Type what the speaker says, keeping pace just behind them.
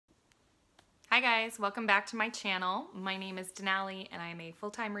guys, welcome back to my channel. My name is Denali and I'm a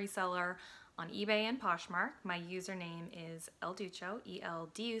full-time reseller on eBay and Poshmark. My username is ELDUCHO,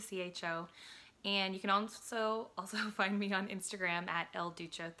 E-L-D-U-C-H-O, and you can also find me on Instagram at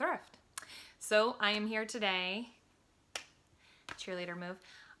ELDUCHO Thrift. So I am here today, cheerleader move,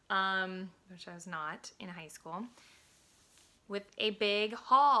 which I was not in high school, with a big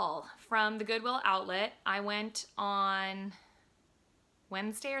haul from the Goodwill outlet. I went on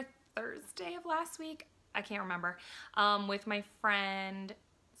Wednesday or Thursday of last week, I can't remember, with my friends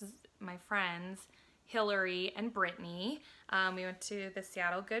Hillary and Brittany. We went to the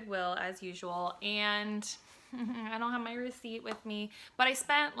Seattle Goodwill as usual, and I don't have my receipt with me, but I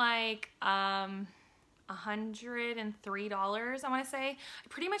spent like $103, I want to say. I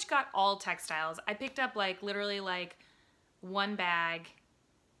pretty much got all textiles. I picked up like literally like one bag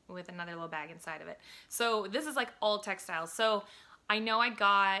with another little bag inside of it. So this is like all textiles. So I know I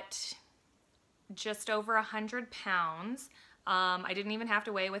got just over 100 pounds. I didn't even have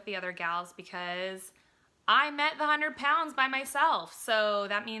to weigh with the other gals because I met the 100 pounds by myself. So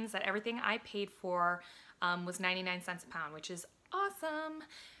that means that everything I paid for was 99 cents a pound, which is awesome.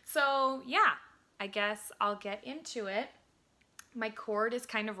 So yeah, I guess I'll get into it. My cord is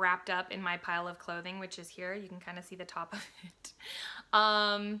kind of wrapped up in my pile of clothing, which is here. You can kind of see the top of it.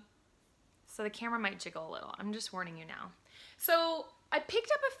 So the camera might jiggle a little. I'm just warning you now. So I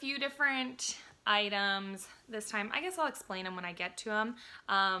picked up a few different items this time. I guess I'll explain them when I get to them.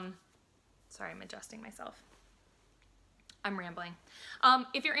 Sorry, I'm adjusting myself. I'm rambling.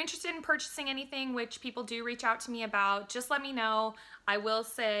 If you're interested in purchasing anything, which people do reach out to me about, just let me know. I will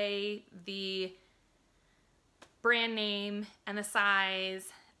say the brand name and the size,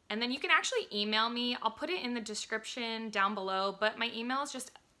 and then you can actually email me. I'll put it in the description down below, but my email is just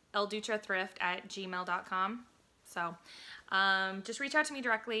elduchothrift@gmail.com. So just reach out to me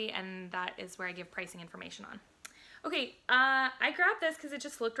directly, and that is where I give pricing information on. Okay, I grabbed this because it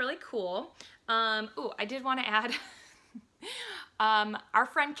just looked really cool. Ooh, I did want to add, our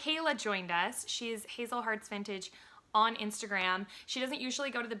friend Kayla joined us. She's Hazel Hearts Vintage on Instagram. She doesn't usually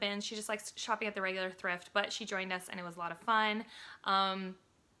go to the bins. She just likes shopping at the regular thrift, but she joined us and it was a lot of fun.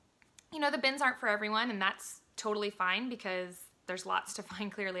 You know, the bins aren't for everyone, and that's totally fine because there's lots to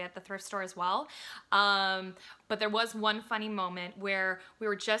find clearly at the thrift store as well. But there was one funny moment where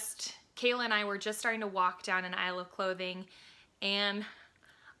Kayla and I were just starting to walk down an aisle of clothing, and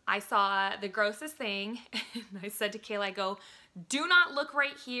I saw the grossest thing, and I said to Kayla, I go, do not look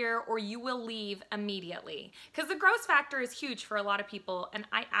right here or you will leave immediately. Because the gross factor is huge for a lot of people, and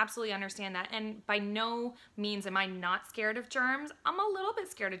I absolutely understand that. And by no means am I not scared of germs. I'm a little bit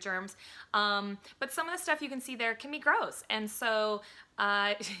scared of germs. But some of the stuff you can see there can be gross. And so,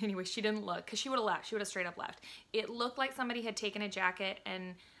 anyway, she didn't look, because she would have left. She would have straight up left. It looked like somebody had taken a jacket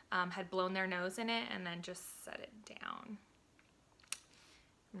and had blown their nose in it and then just set it down.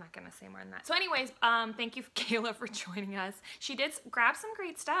 I'm not gonna say more than that. So anyways, thank you, Kayla, for joining us. She did grab some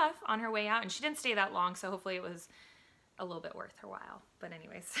great stuff on her way out, and she didn't stay that long, so hopefully it was a little bit worth her while. But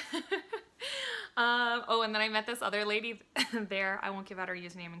anyways. Oh, and then I met this other lady there. I won't give out her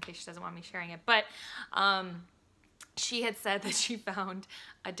username in case she doesn't want me sharing it. But she had said that she found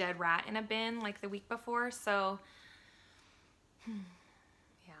a dead rat in a bin like the week before, so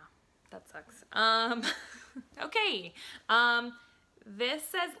yeah, that sucks. Okay. This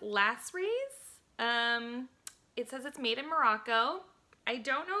says Lasries. It says it's made in Morocco. I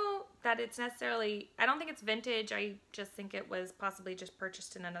don't know that it's necessarily, I don't think it's vintage. I just think it was possibly just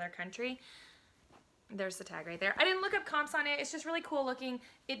purchased in another country. There's the tag right there. I didn't look up comps on it. It's just really cool looking.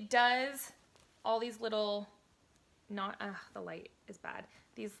 It does all these little, the light is bad.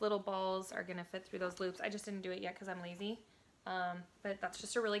 These little balls are gonna fit through those loops. I just didn't do it yet because I'm lazy. But that's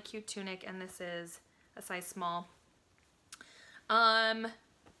just a really cute tunic, and this is a size small.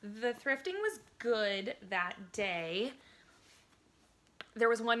 The thrifting was good that day. There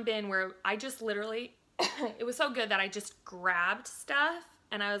was one bin where I just literally, it was so good that I just grabbed stuff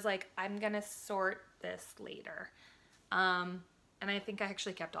and I was like, I'm gonna sort this later. And I think I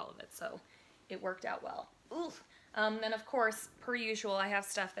actually kept all of it, so it worked out well. Oof. Then of course, per usual, I have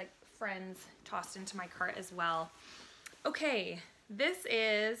stuff that friends tossed into my cart as well. Okay, this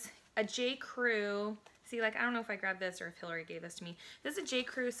is a J. Crew. See, like, I don't know if I grabbed this or if Hillary gave this to me. This is a J.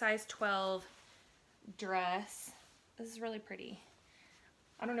 Crew size 12 dress. This is really pretty.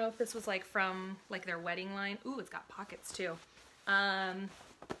 I don't know if this was like from like their wedding line. Ooh, it's got pockets too.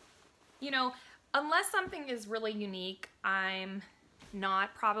 You know, unless something is really unique, I'm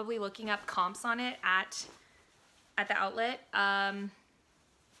not probably looking up comps on it at the outlet.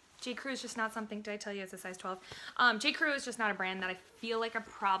 J. Crew is just not something, did I tell you it's a size 12? J. Crew is just not a brand that I feel like I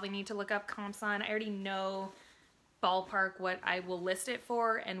probably need to look up comps on. I already know ballpark what I will list it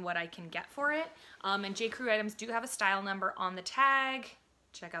for and what I can get for it. And J. Crew items do have a style number on the tag.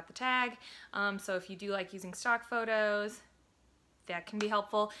 Check out the tag. So if you do like using stock photos, that can be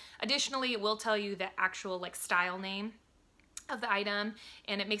helpful. Additionally, it will tell you the actual like style name of the item,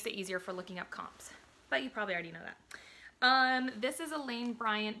 and it makes it easier for looking up comps. But you probably already know that. This is a Lane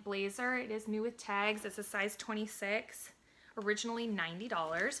Bryant blazer. It is new with tags. It's a size 26, originally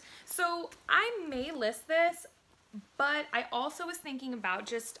 $90. So I may list this, but I also was thinking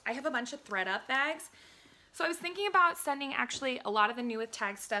about I have a bunch of thread-up bags. So I was thinking about sending actually a lot of the new with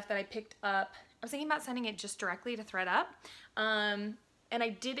tag stuff that I picked up. I was thinking about sending it just directly to thread-up. And I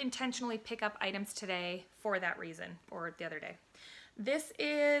did intentionally pick up items today for that reason, or the other day. This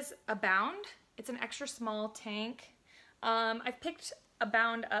is a Bound. It's an extra small tank. I've picked a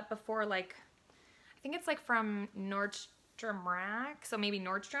Bound up before, like, I think it's like from Nordstrom Rack, so maybe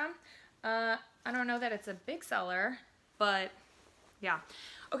Nordstrom. I don't know that it's a big seller, but yeah.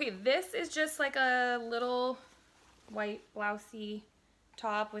 Okay, this is just like a little white blousey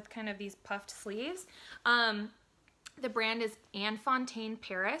top with kind of these puffed sleeves. The brand is Anne Fontaine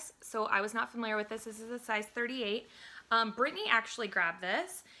Paris, so I was not familiar with this. This is a size 38. Brittany actually grabbed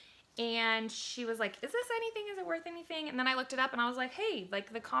this, and she was like, is this anything? Is it worth anything? And then I looked it up, and I was like, hey,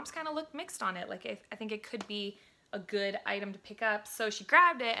 like the comps kind of look mixed on it. Like I think it could be a good item to pick up. So she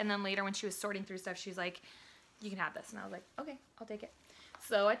grabbed it, and then later when she was sorting through stuff, she was like, you can have this. And I was like, okay, I'll take it.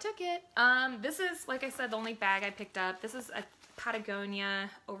 So I took it. This is, like I said, the only bag I picked up. This is a Patagonia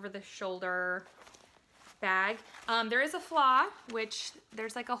over-the-shoulder bag. There is a flaw, which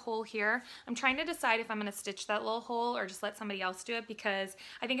there's like a hole here. I'm trying to decide if I'm going to stitch that little hole or just let somebody else do it, because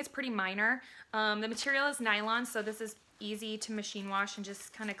I think it's pretty minor. The material is nylon, so this is easy to machine wash and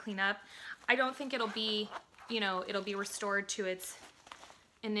just kind of clean up. I don't think it'll be, you know, it'll be restored to its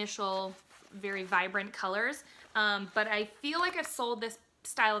initial very vibrant colors, but I feel like I've sold this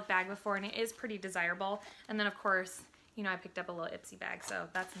style of bag before, and it is pretty desirable. And then of course, you know, I picked up a little Ipsy bag, so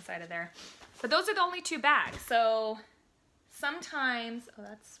that's inside of there. But those are the only two bags. So sometimes, oh,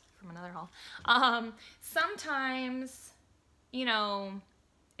 that's from another haul. Sometimes, you know,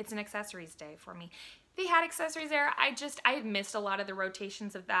 it's an accessories day for me. They had accessories there. I had missed a lot of the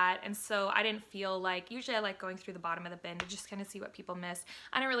rotations of that, and so I didn't feel like, usually I like going through the bottom of the bin to just kind of see what people missed.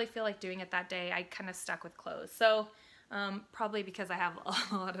 I didn't really feel like doing it that day. I kind of stuck with clothes. So probably because I have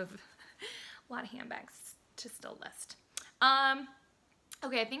a lot of handbags to still list.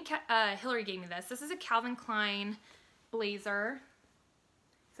 Okay, I think Hillary gave me this. This is a Calvin Klein blazer.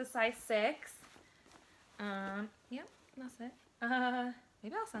 It's a size 6. Yep, that's it.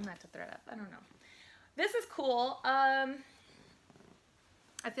 Maybe I'll send that to thread up. I don't know. This is cool. I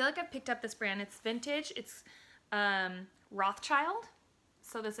feel like I've picked up this brand. It's vintage. It's Rothschild.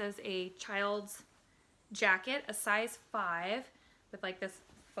 So this is a child's jacket, a size 5, with like this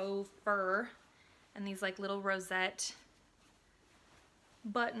faux fur and these like little rosette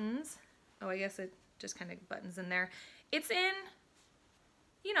buttons. Oh, I guess it just kind of buttons in there. It's in,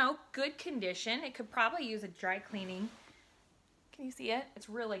 you know, good condition. It could probably use a dry cleaning. Can you see it? It's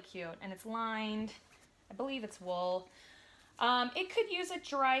really cute, and it's lined. I believe it's wool. It could use a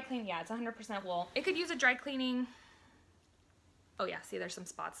dry clean. Yeah, it's 100% wool. It could use a dry cleaning. Oh yeah, see, there's some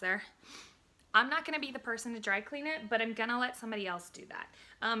spots there. I'm not gonna be the person to dry clean it, but I'm gonna let somebody else do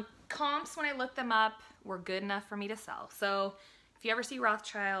that. Comps, when I looked them up, were good enough for me to sell. So if you ever see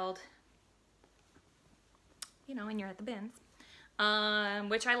Rothschild, you know, and you're at the bins,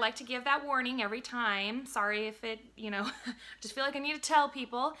 which I like to give that warning every time. Sorry if it, you know, just feel like I need to tell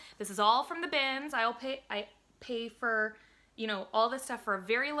people, this is all from the bins. I pay for, you know, all this stuff for a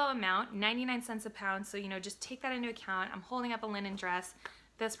very low amount, 99 cents a pound. So, you know, just take that into account. I'm holding up a linen dress.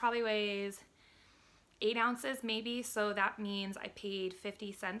 This probably weighs 8 ounces maybe. So that means I paid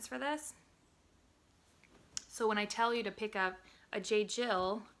 50 cents for this. So when I tell you to pick up a J.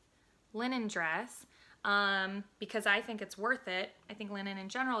 Jill linen dress, because I think it's worth it, I think linen in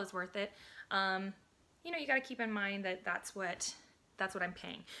general is worth it, you know, you got to keep in mind that that's what I'm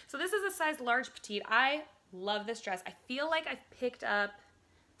paying. So this is a size large petite. I love this dress. I feel like I've picked up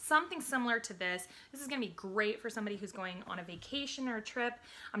something similar to this. This is gonna be great for somebody who's going on a vacation or a trip.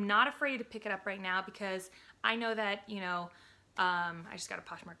 I'm not afraid to pick it up right now because I know that, you know, I just got a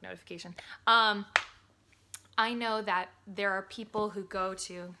Poshmark notification. I know that there are people who go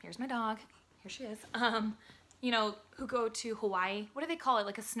to, here's my dog, here she is, you know, who go to Hawaii. What do they call it?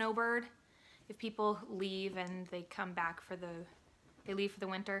 Like a snowbird? If people leave and they come back for the, they leave for the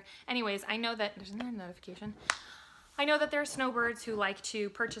winter. Anyways, I know that, there's another notification. I know that there are snowbirds who like to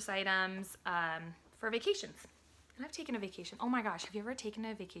purchase items for vacations. And I've taken a vacation. Oh my gosh, have you ever taken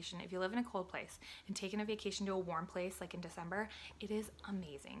a vacation? If you live in a cold place and taken a vacation to a warm place like in December, it is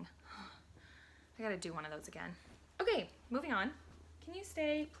amazing. I gotta do one of those again. Okay, moving on. Can you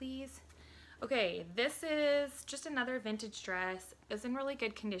stay, please? Okay, this is just another vintage dress. It's in really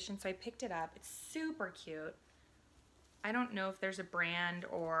good condition, so I picked it up. It's super cute. I don't know if there's a brand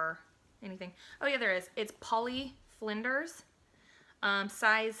or anything. Oh yeah, there is. It's Polly Flinders.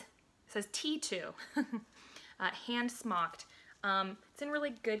 Size, it says T2. Hand smocked. It's in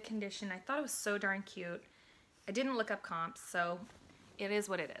really good condition. I thought it was so darn cute. I didn't look up comps, so it is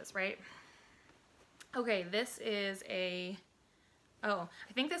what it is, right? Okay, this is a, oh,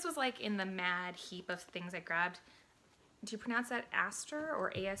 I think this was like in the mad heap of things I grabbed. Do you pronounce that Aster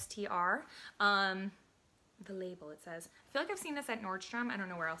or A-S-T-R? The label, it says. I feel like I've seen this at Nordstrom. I don't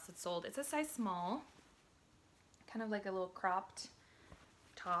know where else it's sold. It's a size small. Kind of like a little cropped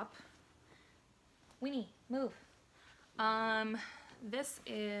top. Winnie, move. This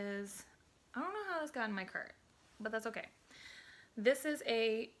is, I don't know how this got in my cart, but that's okay. This is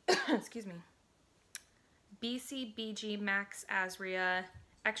a, excuse me, BCBG Max Azria,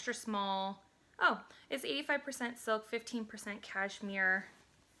 extra small. Oh, it's 85% silk, 15% cashmere,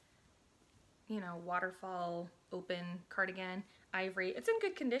 you know, waterfall, open cardigan, ivory. It's in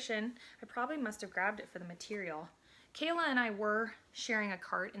good condition. I probably must have grabbed it for the material. Kayla and I were sharing a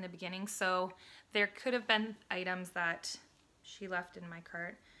cart in the beginning, so there could have been items that she left in my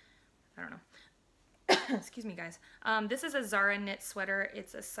cart. I don't know. Excuse me, guys. This is a Zara knit sweater.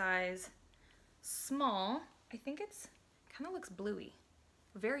 It's a size small. I think it's kind of looks bluey.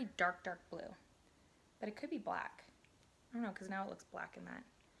 Very dark, dark blue. But it could be black. I don't know, because now it looks black in that.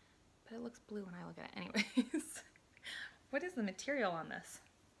 But it looks blue when I look at it anyways. What is the material on this?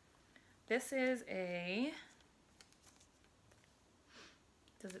 This is a...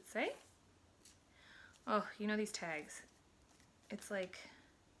 Does it say? Oh, you know these tags. It's like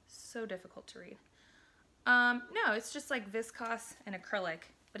so difficult to read. No, it's just like viscose and acrylic,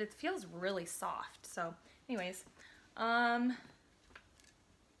 but it feels really soft. So anyways,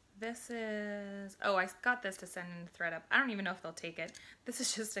 this is, oh, I got this to send in ThredUp. I don't even know if they'll take it. This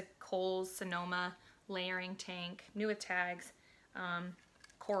is just a Kohl's Sonoma layering tank, new with tags,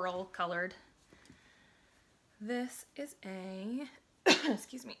 coral colored. This is a,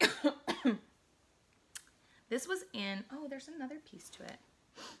 excuse me. This was in, oh, there's another piece to it.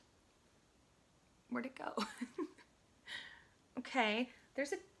 Where'd it go? Okay,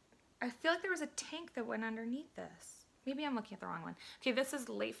 there's a, I feel like there was a tank that went underneath this. Maybe I'm looking at the wrong one. Okay, this is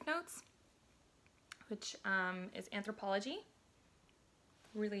Leaf Notes, which is Anthropology.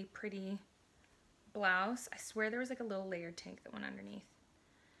 Really pretty blouse. I swear there was like a little layered tank that went underneath.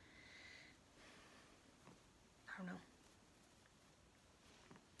 I don't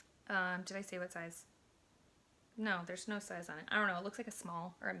know. Did I say what size? No, there's no size on it. I don't know. It looks like a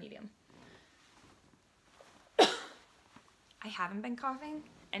small or a medium. I haven't been coughing,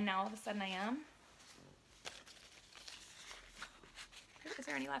 and now all of a sudden I am. Is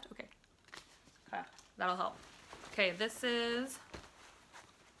there any left? Okay. That'll help. Okay, this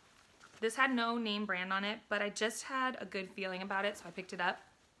had no name brand on it, but I just had a good feeling about it, so I picked it up.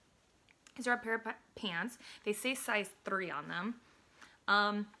 These are a pair of pants. They say size 3 on them.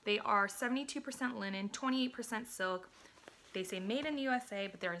 They are 72% linen, 28% silk. They say made in the USA,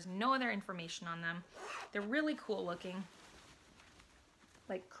 but there is no other information on them. They're really cool looking.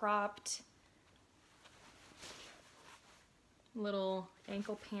 Like cropped little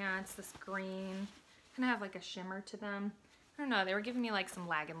ankle pants, this green. Kind of have like a shimmer to them. I don't know, they were giving me like some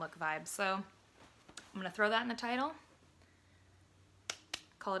lag and look vibes, so I'm gonna throw that in the title.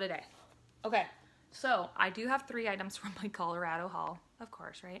 Call it a day. Okay, so I do have 3 items from my Colorado haul, of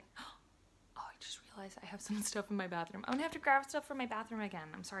course, right? Oh, I just realized I have some stuff in my bathroom. I'm gonna have to grab stuff from my bathroom again.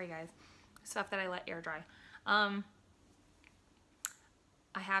 I'm sorry, guys. Stuff that I let air dry.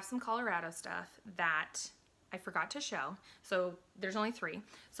 I have some Colorado stuff that I forgot to show. So there's only 3.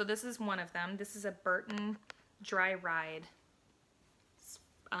 So this is one of them. This is a Burton Dry Ride,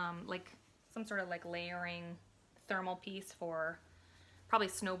 like some sort of like layering thermal piece for probably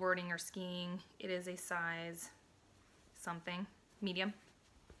snowboarding or skiing. It is a size something, medium.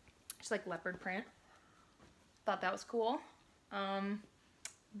 Just like leopard print. Thought that was cool.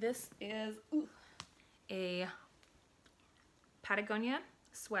 This is a Patagonia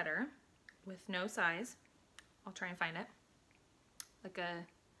sweater with no size. I'll try and find it. Like a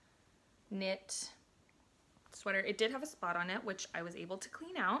knit sweater. It did have a spot on it, which I was able to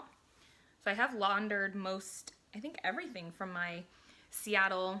clean out. So I have laundered most, I think everything from my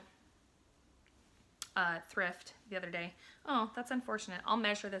Seattle Thrift the other day. Oh, that's unfortunate. I'll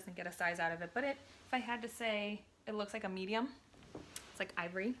measure this and get a size out of it. But if I had to say, it looks like a medium. It's like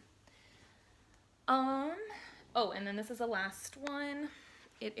ivory. Oh, and then this is the last one.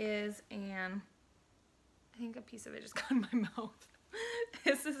 It is I think a piece of it just got in my mouth.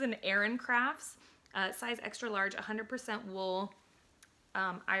 This is an Erin Crafts, size extra large, 100% wool,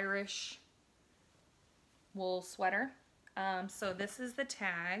 Irish wool sweater. So this is the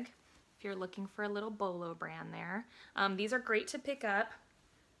tag, if you're looking for a little bolo brand there. These are great to pick up.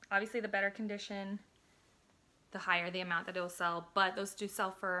 Obviously the better condition, the higher the amount that it will sell, but those do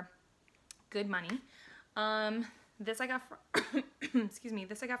sell for good money. This I got for, excuse me,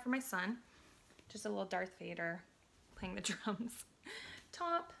 this I got for my son. Just a little Darth Vader playing the drums.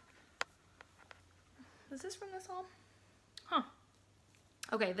 Top. Is this from this haul? Huh.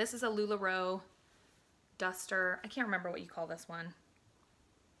 Okay, this is a LuLaRoe duster. I can't remember what you call this one.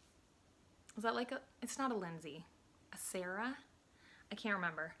 Is that like it's not a Lindsay. A Sarah? I can't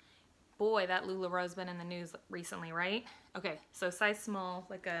remember. Boy, that LuLaRoe's been in the news recently, right? Okay, so size small,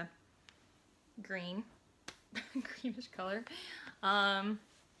 like a green, greenish color.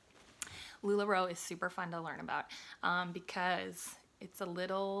 LuLaRoe is super fun to learn about because it's a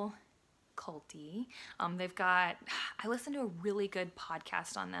little culty. They've got, I listened to a really good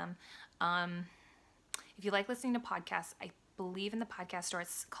podcast on them. If you like listening to podcasts, I believe in the podcast store,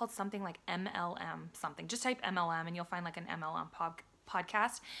 it's called something like MLM something. Just type MLM and you'll find like an MLM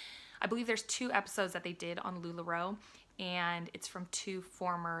podcast. I believe there's 2 episodes that they did on LuLaRoe, and it's from 2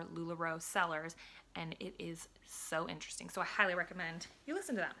 former LuLaRoe sellers, and it is so interesting. So I highly recommend you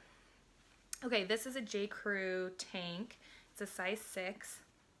listen to that. Okay, this is a J. Crew tank. It's a size 6,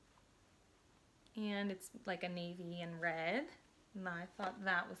 and it's like a navy and red, and I thought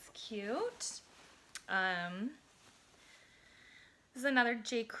that was cute. This is another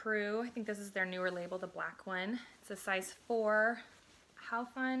J. Crew. I think this is their newer label, the black one. It's a size 4. How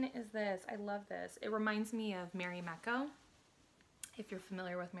fun is this? I love this. It reminds me of Mary Mecco. If you're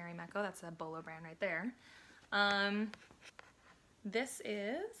familiar with Mary Mecco, that's a bolo brand right there. This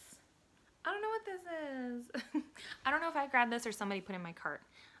is, I don't know what this is. I don't know if I grabbed this or somebody put in my cart.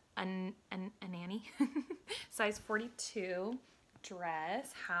 A nanny. Size 42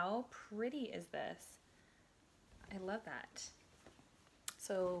 dress. How pretty is this? I love that.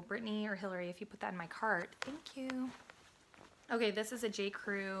 So Brittany or Hillary, if you put that in my cart, thank you. Okay, this is a J.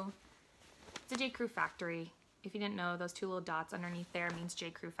 Crew. It's a J. Crew factory. If you didn't know, those 2 little dots underneath there means J.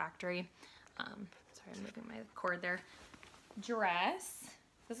 Crew factory. Sorry, I'm moving my cord there. Dress.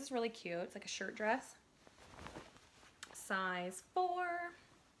 This is really cute. It's like a shirt dress. Size 4.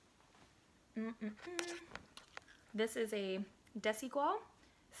 This is a Desigual.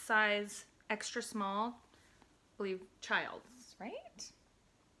 Size extra small. I believe child's, right?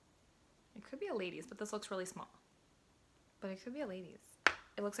 It could be a ladies, but this looks really small. But it could be a ladies.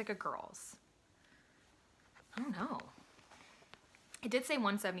 It looks like a girl's. I don't know. It did say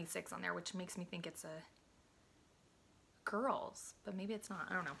 176 on there, which makes me think it's a girl's, but maybe it's not.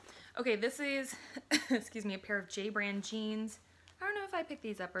 I don't know. Okay, this is, excuse me, a pair of J brand jeans. I don't know if I picked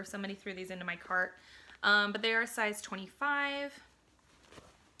these up or if somebody threw these into my cart, but they are size 25.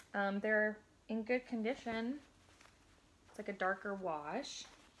 They're in good condition. It's like a darker wash.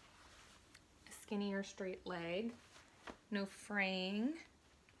 A skinnier straight leg. No fraying.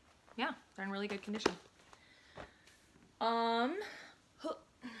 Yeah, they're in really good condition.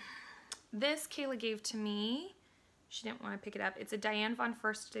 This Kayla gave to me. She didn't want to pick it up. It's a Diane von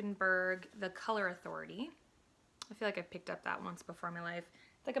Furstenberg, The Color Authority. I feel like I've picked up that once before in my life.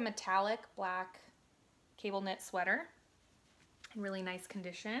 It's like a metallic black cable knit sweater in really nice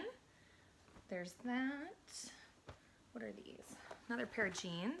condition. There's that. What are these? Another pair of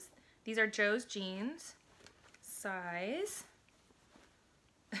jeans. These are Joe's jeans. Size.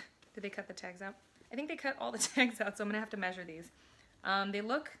 Did they cut the tags out? I think they cut all the tags out, so I'm gonna have to measure these. They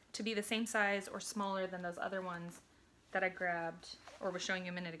look to be the same size or smaller than those other ones that I grabbed or was showing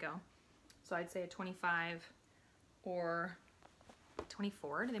you a minute ago. So I'd say a 25 or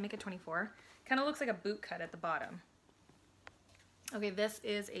 24. Do they make a 24? Kind of looks like a boot cut at the bottom. Okay, this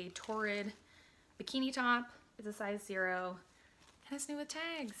is a Torrid bikini top. It's a size 0, and it's new with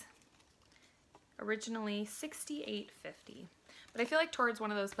tags. Originally $68.50. But I feel like Torrid's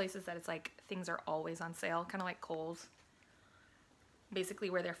one of those places that it's like things are always on sale, kind of like Kohl's. Basically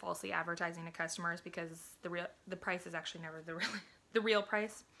where they're falsely advertising to customers because the price is actually never the real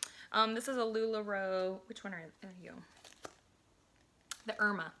price. This is a LuLaRoe. Which one are you? The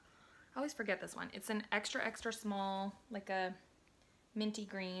Irma. I always forget this one. It's an extra small, like a minty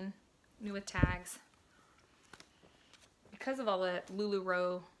green, new with tags. Because of all the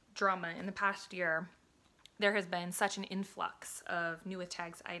LuLaRoe drama in the past year, there has been such an influx of new with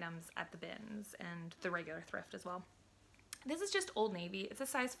tags items at the bins and the regular thrift as well. This is just Old Navy. It's a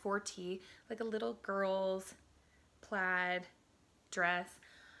size 4T, like a little girl's plaid dress.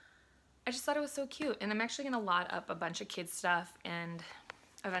 I just thought it was so cute, and I'm actually gonna lot up a bunch of kids stuff and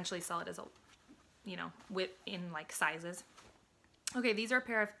eventually sell it as a, you know, in like sizes. Okay, these are a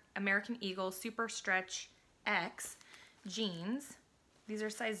pair of American Eagle Super Stretch X jeans. These are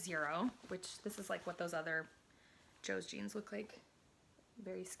size 0, which this is like what those other Joe's jeans look like.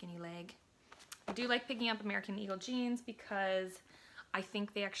 Very skinny leg. I do like picking up American Eagle jeans because I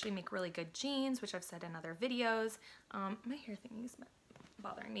think they actually make really good jeans, which I've said in other videos. My hair thing is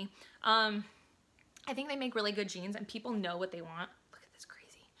bothering me. I think they make really good jeans and people know what they want. Look at this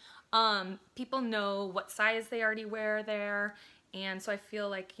crazy. People know what size they already wear there. And so I feel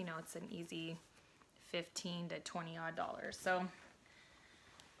like, you know, it's an easy $15 to $20 odd. So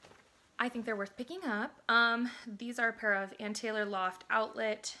I think they're worth picking up. These are a pair of Ann Taylor Loft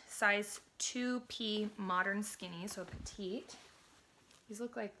Outlet size 2P modern skinny, so petite. These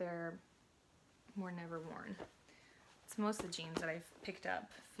look like they're more never worn. It's most of the jeans that I've picked up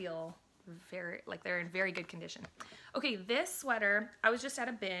feel very, like they're in very good condition. Okay, this sweater, I was just at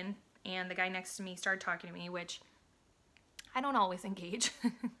a bin and the guy next to me started talking to me, which I don't always engage,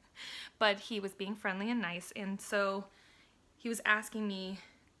 but he was being friendly and nice, and so he was asking me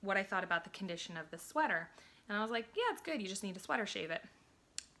what I thought about the condition of this sweater. And I was like, yeah, it's good. You just need to sweater shave it.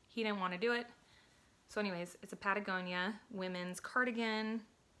 He didn't want to do it. So anyways, it's a Patagonia women's cardigan,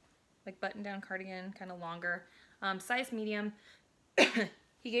 like button-down cardigan, kind of longer, size medium.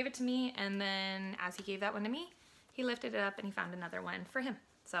 He gave it to me, and then as he gave that one to me, he lifted it up and he found another one for him.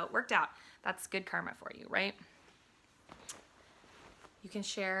 So it worked out. That's good karma for you, right? You can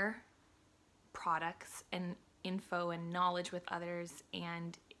share products and info and knowledge with others,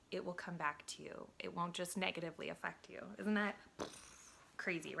 and it will come back to you. It won't just negatively affect you. Isn't that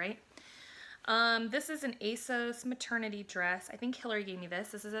crazy, right? This is an ASOS maternity dress. I think Hillary gave me this.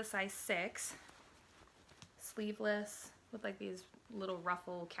 This is a size 6. Sleeveless with like these little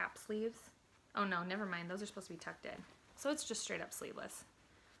ruffle cap sleeves. Oh no, never mind. Those are supposed to be tucked in. So it's just straight up sleeveless.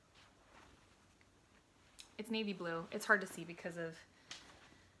 It's navy blue. It's hard to see because of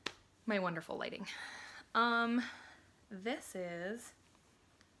my wonderful lighting. This is,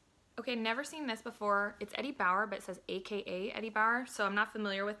 okay, never seen this before. It's Eddie Bauer, but it says AKA Eddie Bauer, so I'm not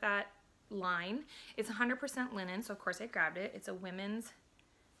familiar with that line. It's 100% linen, so of course I grabbed it. It's a women's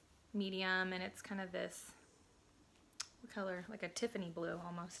medium, and it's kind of this, what color? Like a Tiffany blue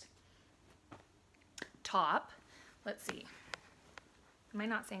almost. Top. Let's see. Am I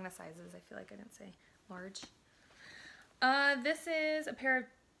not saying the sizes? I feel like I didn't say large. This is a pair of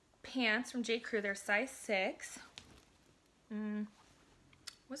pants from J. Crew. They're size 6.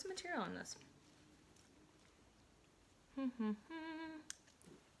 What's the material on this?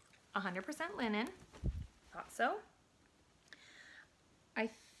 100% linen. Thought so. I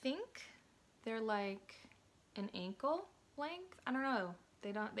think they're like an ankle length. I don't know.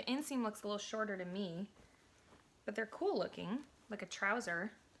 They don't. The inseam looks a little shorter to me, but they're cool looking, like a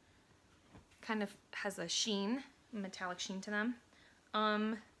trouser. Kind of has a sheen, metallic sheen to them.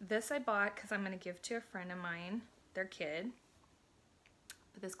 This I bought because I'm going to give to a friend of mine, their kid,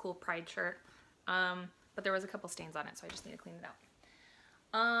 with this cool pride shirt. But there was a couple stains on it, so I just need to clean it out.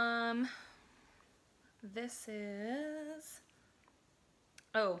 This is,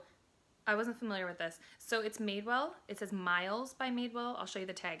 oh, I wasn't familiar with this. So it's Madewell. It says Miles by Madewell. I'll show you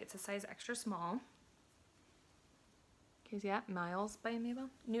the tag. It's a size extra small. Okay, so yeah, Miles by Madewell.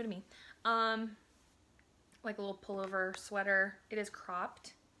 New to me. Like a little pullover sweater. It is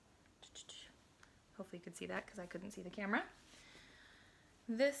cropped. Hopefully you could see that because I couldn't see the camera.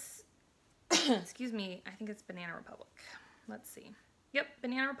 This, excuse me, I think it's Banana Republic. Let's see. Yep,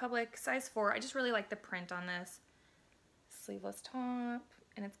 Banana Republic, size 4. I just really like the print on this. Sleeveless top,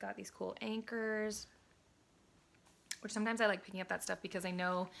 and it's got these cool anchors, which sometimes I like picking up that stuff because I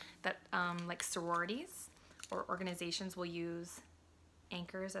know that like sororities or organizations will use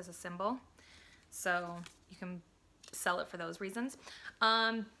anchors as a symbol. So you can sell it for those reasons.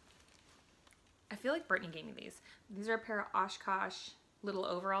 I feel like Brittany gave me these. These are a pair of Oshkosh little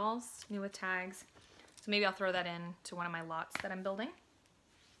overalls, new with tags. So maybe I'll throw that in to one of my lots that I'm building.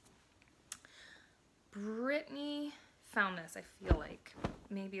 Brittany found this, I feel like.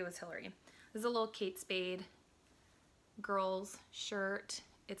 Maybe it was Hillary. This is a little Kate Spade girls shirt.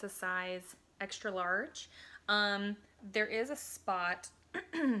 It's a size extra large. There is a spot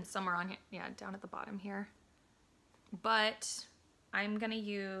somewhere on here, yeah, down at the bottom here. But I'm gonna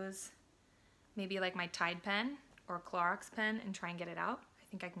use maybe like my Tide pen or Clorox pen and try and get it out. I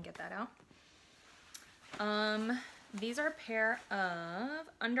think I can get that out. These are a pair of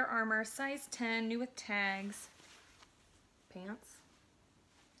Under Armour size 10, new with tags, pants,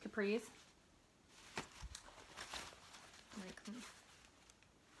 capris.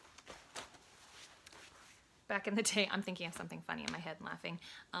 Back in the day, I'm thinking of something funny in my head and laughing.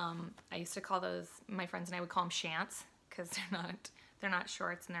 I used to call those, my friends and I would call them shants because they're not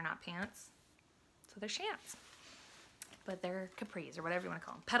shorts and they're not pants. So they're shants. But they're capris or whatever you want to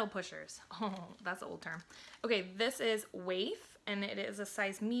call them. Pedal pushers. Oh, that's an old term. Okay, this is waif and it is a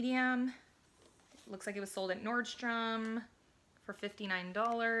size medium. It looks like it was sold at Nordstrom for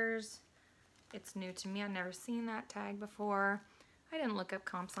 $59. It's new to me. I've never seen that tag before. I didn't look up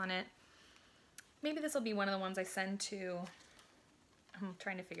comps on it. Maybe this will be one of the ones I send to, I'm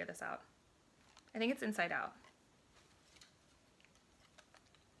trying to figure this out. I think it's inside out.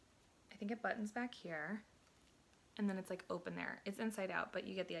 I think it buttons back here and then it's like open there. It's inside out, but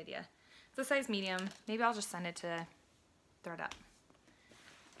you get the idea. It's a size medium. Maybe I'll just send it to Throw It Up.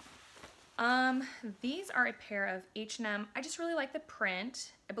 These are a pair of H&M. I just really like the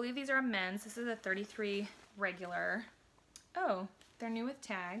print. I believe these are a men's. This is a 33 regular. Oh, they're new with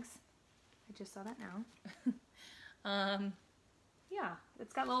tags. I just saw that now. Yeah,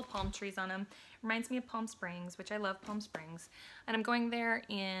 it's got little palm trees on them. Reminds me of Palm Springs, which I love Palm Springs. And I'm going there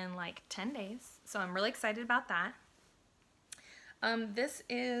in like 10 days. So I'm really excited about that. This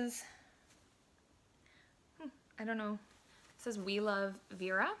is, I don't know. It says We Love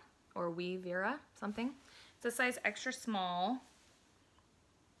Vera or We Vera, something. It's a size extra small.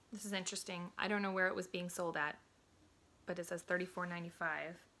 This is interesting. I don't know where it was being sold at, but it says $34.95.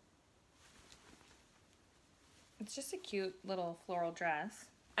 It's just a cute little floral dress.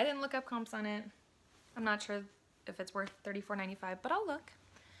 I didn't look up comps on it. I'm not sure if it's worth $34.95, but I'll look.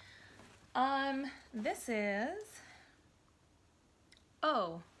 This is,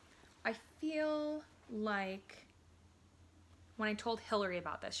 oh, I feel like when I told Hillary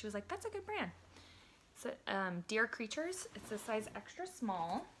about this, she was like, that's a good brand. It's a, Dear Creatures. It's a size extra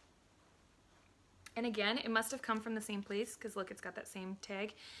small. And again, it must have come from the same place because look, it's got that same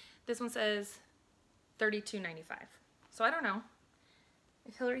tag. This one says $32.95. So I don't know.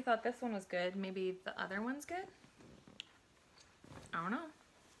 If Hillary thought this one was good, maybe the other one's good? I don't know.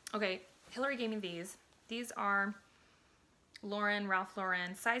 Okay, Hillary gave me these. These are Ralph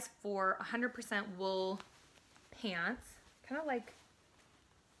Lauren, size 4, 100% wool pants. Kind of like,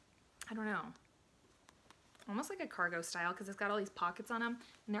 I don't know, almost like a cargo style because it's got all these pockets on them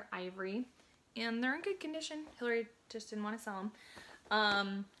and they're ivory and they're in good condition. Hillary just didn't want to sell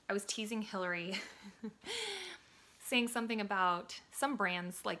them. I was teasing Hillary saying something about some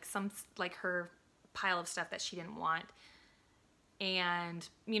brands, like her pile of stuff that she didn't want and,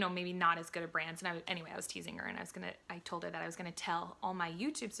 you know, maybe not as good of brands. And anyway, I was teasing her and I told her that I was going to tell all my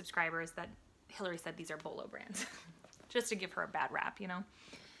YouTube subscribers that Hillary said these are Bolo brands just to give her a bad rap, you know,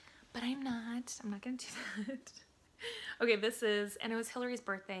 but I'm not going to do that. Okay. This is, and it was Hillary's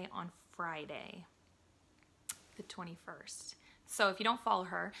birthday on Friday, the 21st. So if you don't follow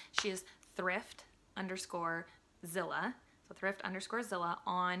her, she is Thrift_Zilla. So Thrift_Zilla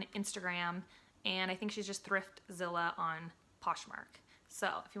on Instagram. And I think she's just Thriftzilla on Poshmark. So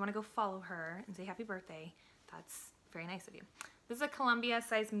if you want to go follow her and say happy birthday, that's very nice of you. This is a Columbia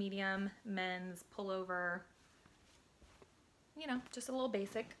size medium men's pullover. You know, just a little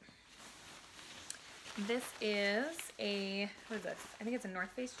basic. This is a, what is this? I think it's a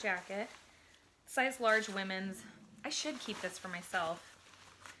North Face jacket. Size large women's. I should keep this for myself,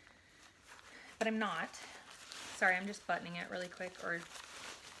 but I'm not. Sorry, I'm just buttoning it really quick or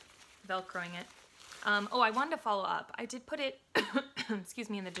Velcroing it. Oh, I wanted to follow up. I did put it, excuse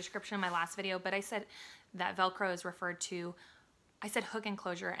me, in the description of my last video, but I said that Velcro is referred to, I said hook and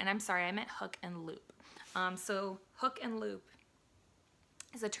closure, and I'm sorry, I meant hook and loop. So hook and loop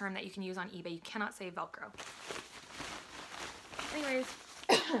is a term that you can use on eBay. You cannot say Velcro. Anyways,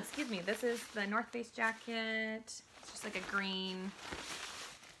 excuse me, this is the North Face jacket. It's just like a green,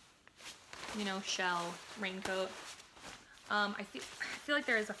 you know, shell raincoat. I feel like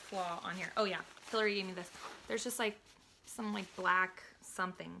there is a flaw on here. Oh yeah, Hillary gave me this. There's just like some like black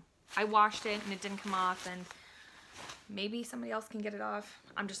something. I washed it and it didn't come off, and maybe somebody else can get it off.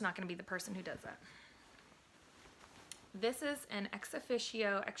 I'm just not going to be the person who does that. This is an ex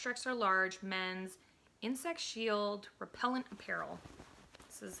officio extra large men's insect shield repellent apparel.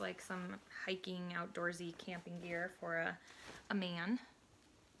 This is like some hiking, outdoorsy camping gear for a man.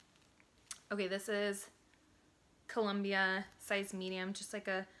 Okay, this is Columbia size medium, just like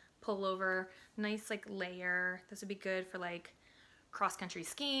a pullover, nice like layer. This would be good for like cross-country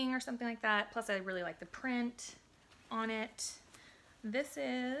skiing or something like that. Plus I really like the print on it. This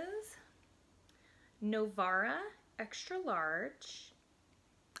is Novara, extra large.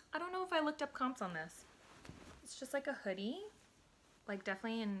 I don't know if I looked up comps on this. It's just like a hoodie, like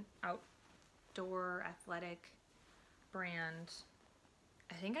definitely an outdoor athletic brand.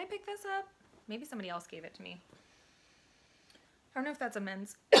 I think I picked this up. Maybe somebody else gave it to me. I don't know if that's a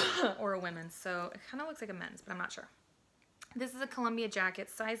men's or a women's, so it kind of looks like a men's, but I'm not sure. This is a Columbia jacket,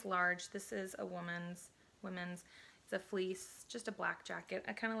 size large. This is a women's. It's a fleece, just a black jacket.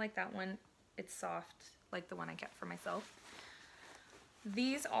 I kind of like that one. It's soft, like the one I kept for myself.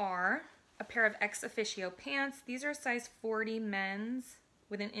 These are a pair of ex officio pants. These are size 40 men's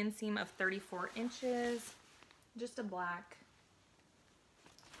with an inseam of 34 inches. Just a black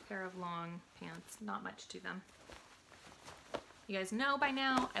pair of long pants, not much to them. You guys know by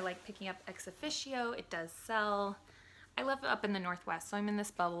now, I like picking up ex officio. It does sell. I live up in the Northwest, so I'm in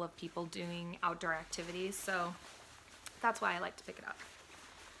this bubble of people doing outdoor activities, so that's why I like to pick it up.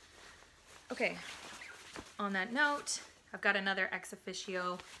 Okay, on that note, I've got another ex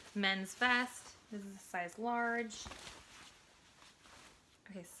officio men's vest. This is a size large.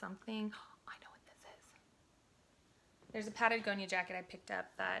 Okay, something, I know what this is. There's a Patagonia jacket I picked up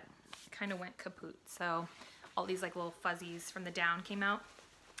that kind of went kaput, so all these like little fuzzies from the down came out.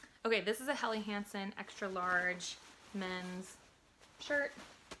 Okay, this is a Helly Hansen extra large men's shirt.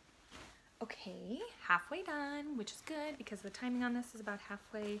 Okay, halfway done, which is good because the timing on this is about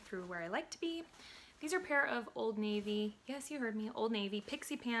halfway through where I like to be. These are a pair of Old Navy, yes, you heard me, Old Navy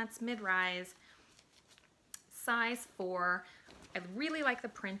pixie pants, mid-rise, size 4. I really like the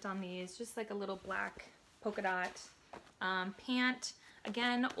print on these, just like a little black polka dot pant.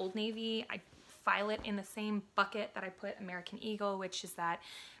 Again, Old Navy, I file it in the same bucket that I put American Eagle, which is that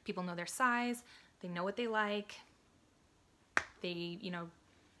people know their size, they know what they like, they, you know,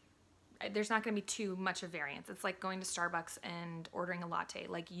 there's not going to be too much of variance. It's like going to Starbucks and ordering a latte.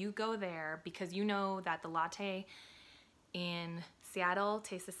 Like, you go there because you know that the latte in Seattle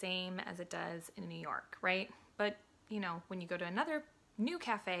tastes the same as it does in New York, right? But, you know, when you go to another new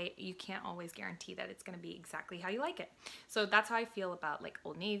cafe, you can't always guarantee that it's going to be exactly how you like it. So that's how I feel about like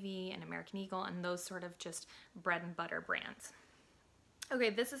Old Navy and American Eagle and those sort of just bread and butter brands. Okay,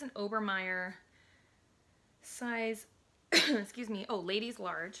 this is an Obermeyer size, excuse me, oh, ladies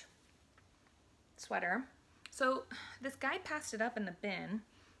large sweater. So this guy passed it up in the bin,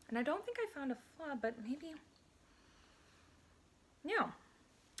 and I don't think I found a flaw, but maybe, yeah.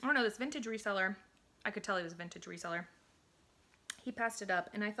 I don't know, this vintage reseller, I could tell he was a vintage reseller. He passed it up,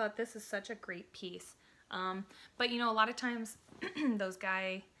 and I thought this is such a great piece. But you know, a lot of times those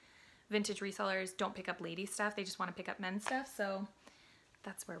guy vintage resellers don't pick up lady stuff, they just want to pick up men's stuff, so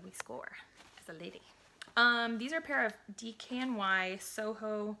that's where we score as a lady. These are a pair of DKNY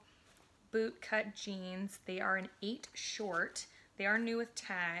Soho boot cut jeans. They are an 8 short. They are new with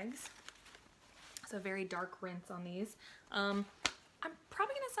tags. So very dark rinse on these. I'm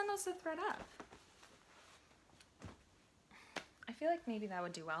probably gonna send those to Thread Up. I feel like maybe that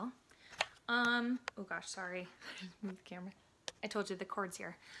would do well. Oh gosh, sorry. I just moved the camera. I told you the cord's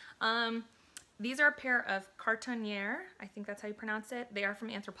here. These are a pair of Cartonniere. I think that's how you pronounce it. They are from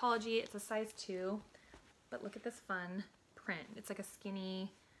Anthropologie. It's a size 2. But look at this fun print. It's like a skinny,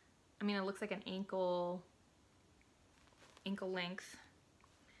 I mean, it looks like an ankle length.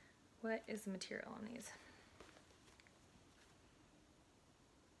 What is the material on these?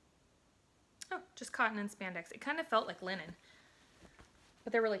 Oh, just cotton and spandex. It kind of felt like linen,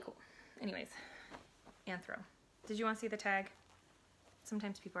 but they're really cool. Anyways, Anthro. Did you want to see the tag?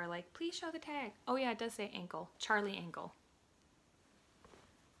 Sometimes people are like, please show the tag. Oh yeah, it does say ankle, Charlie ankle.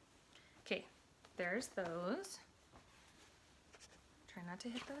 Okay, there's those. Try not to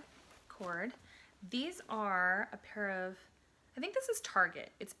hit the cord. These are a pair of, I think this is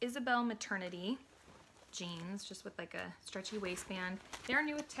Target. It's Isabel Maternity jeans, just with like a stretchy waistband. They're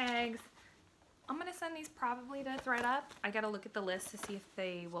new with tags. I'm gonna send these probably to Thread Up. I gotta look at the list to see if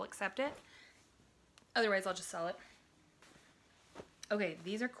they will accept it. Otherwise, I'll just sell it. Okay,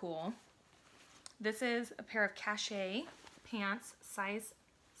 these are cool. This is a pair of cachet pants, size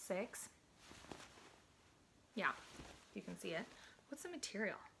 6. Yeah, you can see it. What's the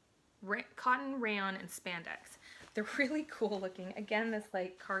material? Cotton, rayon, and spandex. They're really cool looking. Again, this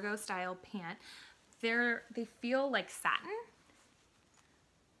like cargo style pant. They feel like satin,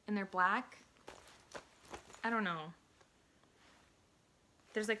 and they're black. I don't know.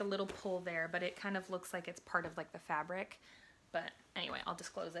 There's like a little pull there, but it kind of looks like it's part of like the fabric. But anyway, I'll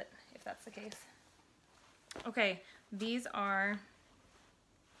disclose it if that's the case. Okay, these are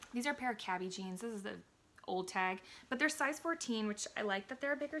a pair of cabbie jeans. This is the old tag, but they're size 14, which I like that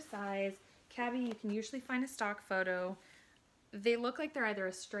they're a bigger size. Cabbie, you can usually find a stock photo. They look like they're either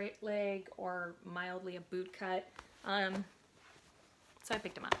a straight leg or mildly a boot cut. So I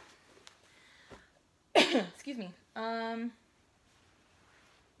picked them up. Excuse me. What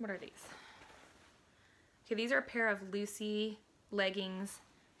are these? Okay, these are a pair of Lucy leggings,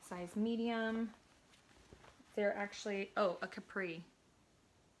 size medium. They're actually, oh, a capri.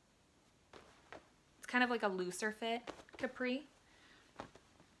 It's kind of like a looser fit capri.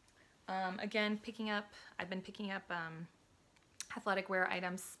 Again, I've been picking up athletic wear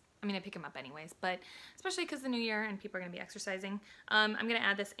items. I mean, I pick them up anyways, but especially because the new year and people are going to be exercising. I'm going to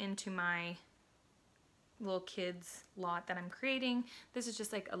add this into my little kids lot that I'm creating. This is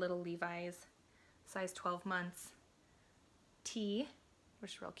just like a little Levi's size 12 months tee,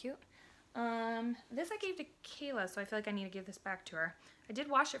 which is real cute. This I gave to Kayla, so I feel like I need to give this back to her. I did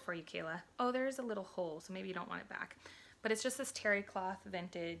wash it for you, Kayla. Oh, there's a little hole, so maybe you don't want it back. But it's just this terry cloth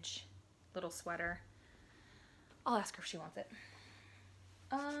vintage little sweater. I'll ask her if she wants it.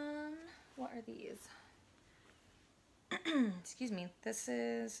 What are these? Excuse me. This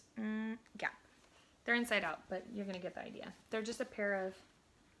is Gap. They're inside out, but you're gonna get the idea. They're just a pair of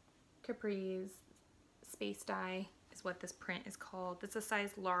capris. Space dye is what this print is called. It's a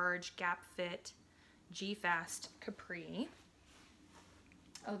size large Gap fit G-Fast capri.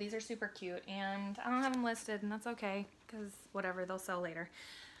 Oh, these are super cute, and I don't have them listed, and that's okay, because whatever, they'll sell later.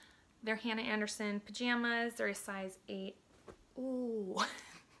 They're Hannah Anderson pajamas. They're a size 8. Ooh,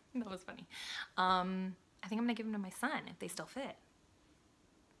 that was funny. I think I'm gonna give them to my son if they still fit.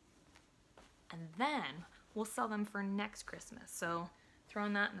 And then we'll sell them for next Christmas. So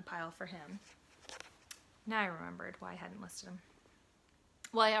throwing that in the pile for him. Now I remembered why I hadn't listed them.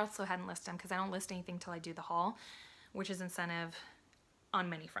 Well, I also hadn't listed them because I don't list anything till I do the haul, which is incentive on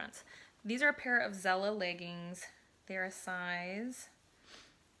many fronts. These are a pair of Zella leggings. They're a size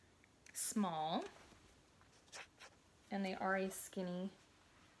small, and they are a skinny,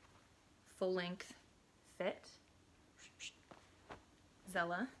 full-length fit.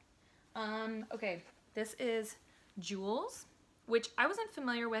 Zella. Okay, this is Jules, which I wasn't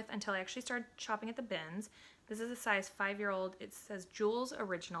familiar with until I actually started shopping at the bins. This is a size 5-year-old. It says Jules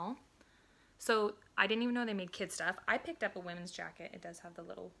Original. So I didn't even know they made kid stuff. I picked up a women's jacket. It does have the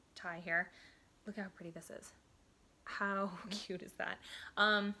little tie here. Look how pretty this is. How cute is that?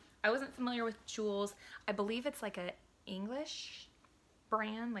 I wasn't familiar with Jules. I believe it's like a English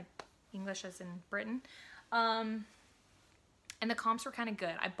brand, like English as in Britain. And the comps were kind of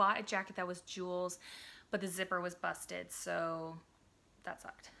good. I bought a jacket that was Jules, but the zipper was busted, so that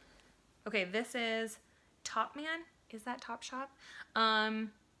sucked. Okay, this is Top Man. Is that Topshop?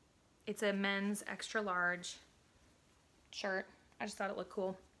 It's a men's extra large shirt. I just thought it looked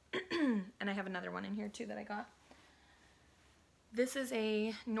cool. And I have another one in here too that I got. This is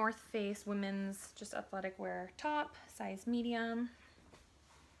a North Face women's just athletic wear top, size medium.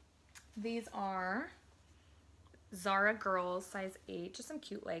 These are Zara Girls, size 8, just some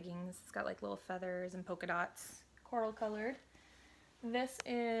cute leggings. It's got like little feathers and polka dots, coral colored. This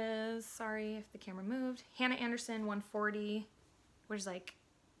is, sorry if the camera moved, Hannah Anderson 140, which is like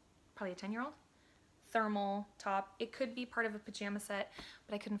probably a 10-year-old. Thermal top. It could be part of a pajama set,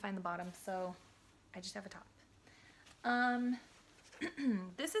 but I couldn't find the bottom, so I just have a top.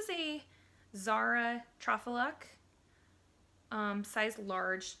 This is a Zara Trafaluk size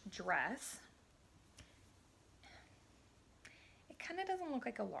large dress. It kind of doesn't look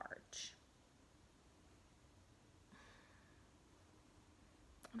like a large.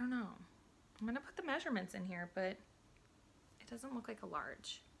 I don't know. I'm gonna put the measurements in here, but it doesn't look like a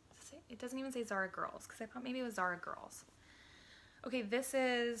large. It doesn't even say Zara Girls, because I thought maybe it was Zara Girls. Okay, this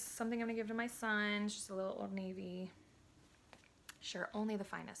is something I'm gonna give to my son. It's just a little Old Navy. Sure, only the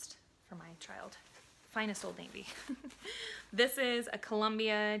finest for my child. Finest Old Navy. This is a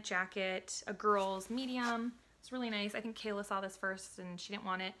Columbia jacket, a girl's medium. It's really nice. I think Kayla saw this first and she didn't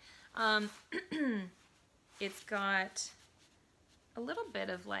want it. It's got a little bit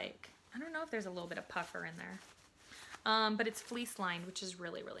of like, I don't know if there's a little bit of puffer in there. But it's fleece lined, which is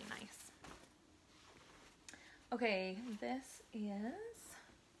really, really nice. Okay, this is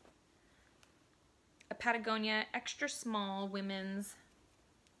a Patagonia extra small women's,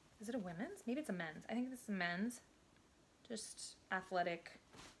 is it a women's? Maybe it's a men's. I think this is a men's, just athletic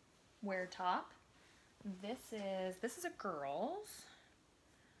wear top. This is a girl's,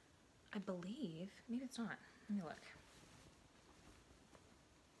 I believe. Maybe it's not. Let me look.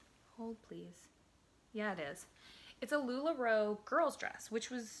 Hold, please. Yeah, it is. It's a LuLaRoe girl's dress,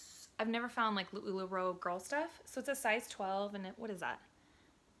 which was, I've never found like LuLaRoe girl stuff. So it's a size 12 and what is that?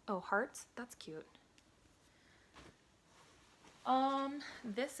 Oh, hearts? That's cute.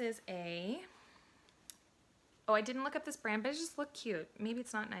 This is Oh, I didn't look up this brand, but it just looked cute. Maybe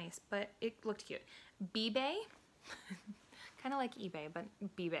it's not nice, but it looked cute. Bee-Bay. Kind of like eBay, but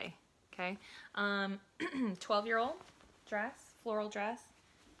Bee-Bay. Okay. 12-year-old dress, floral dress.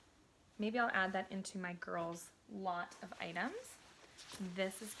 Maybe I'll add that into my girls' lot of items.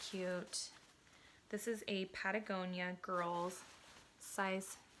 This is cute. This is a Patagonia girls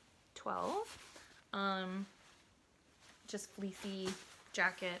size 12. Just fleecy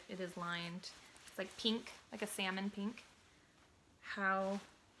jacket. It is lined. It's like pink, like a salmon pink. How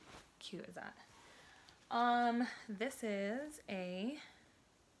cute is that? This is a,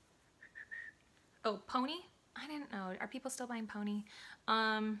 oh, pony? I didn't know. Are people still buying pony?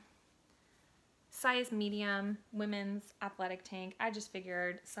 Size medium, women's athletic tank. I just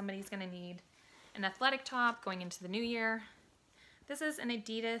figured somebody's gonna need an athletic top going into the new year. This is an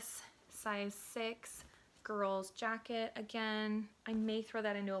Adidas size 6 girls jacket. Again, I may throw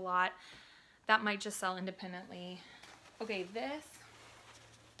that into a lot. That might just sell independently. Okay, this,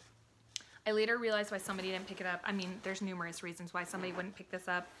 I later realized why somebody didn't pick it up. I mean, there's numerous reasons why somebody wouldn't pick this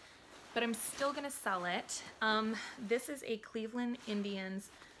up, but I'm still gonna sell it. This is a Cleveland Indians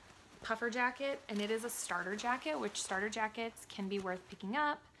puffer jacket, and it is a starter jacket, which starter jackets can be worth picking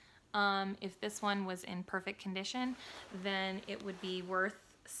up. If this one was in perfect condition, then it would be worth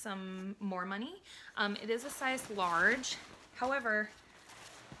some more money. It is a size large. However,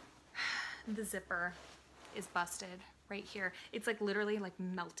 the zipper is busted right here. It's like literally like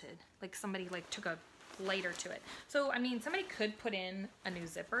melted, like somebody like took a lighter to it. So I mean, somebody could put in a new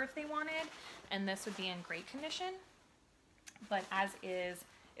zipper if they wanted, and this would be in great condition, but as is,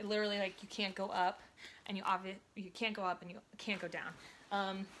 it literally, like, you can't go up, and you can't go up and you can't go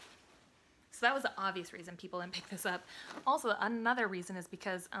down. So that was the obvious reason people didn't pick this up. Also, another reason is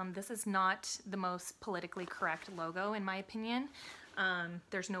because this is not the most politically correct logo, in my opinion.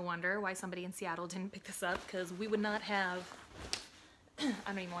 There's no wonder why somebody in Seattle didn't pick this up, because we would not have, I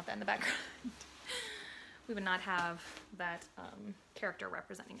don't even want that in the background. We would not have that character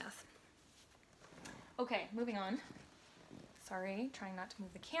representing us. Okay, moving on. Sorry, trying not to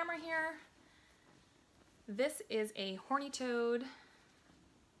move the camera here. This is a horny toad,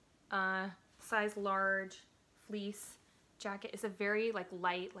 size large fleece jacket. It's a very like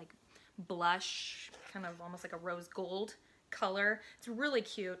light, like blush, kind of almost like a rose gold color. It's really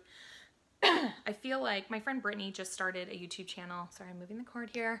cute. I feel like my friend Brittany just started a YouTube channel. Sorry, I'm moving the cord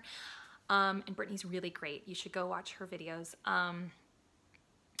here. And Brittany's really great. You should go watch her videos.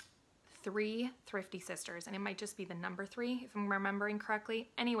 3 Thrifty Sisters, and it might just be the number 3 if I'm remembering correctly.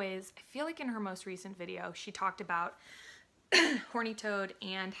 Anyways, I feel like in her most recent video she talked about Horny Toad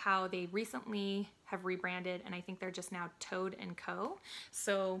and how they recently have rebranded, and I think they're just now Toad & Co.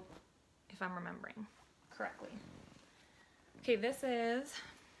 So if I'm remembering correctly. Okay, this is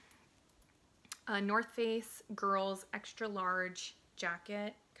a North Face girls extra large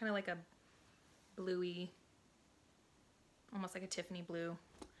jacket, kind of like a bluey, almost like a Tiffany blue.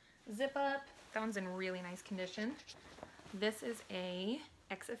 Zip up. That one's in really nice condition. This is a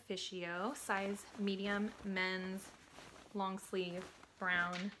ex officio size medium men's long sleeve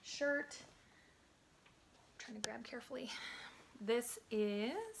brown shirt. I'm trying to grab carefully. This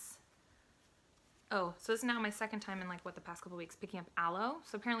is, oh, so this is now my second time in like what, the past couple weeks picking up Aloe.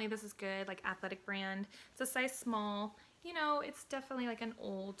 So apparently this is good, like athletic brand. It's a size small. You know, it's definitely like an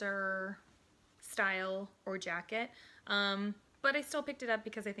older style or jacket. But I still picked it up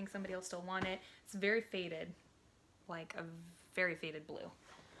because I think somebody will still want it. It's very faded, like a very faded blue.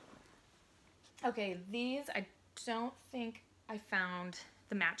 Okay, these I don't think I found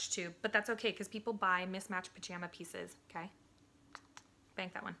the match to, but that's okay because people buy mismatched pajama pieces, okay?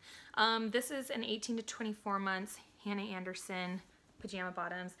 Bank that one. This is an 18 to 24 months Hannah Anderson pajama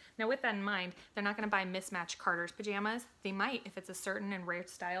bottoms. Now with that in mind, they're not gonna buy mismatched Carter's pajamas. They might if it's a certain and rare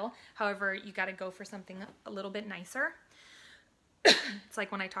style. However, you gotta go for something a little bit nicer. It's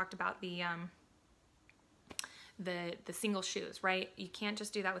like when I talked about the single shoes, right? You can't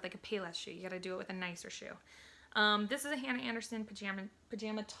just do that with like a Payless shoe. You got to do it with a nicer shoe. This is a Hannah Anderson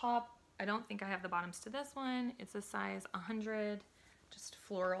pajama top. I don't think I have the bottoms to this one. It's a size 100, just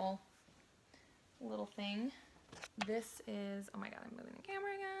floral little thing. This is, oh my God, I'm moving the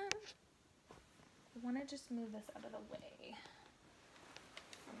camera again. I want to just move this out of the way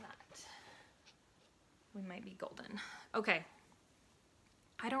from that. We might be golden. Okay.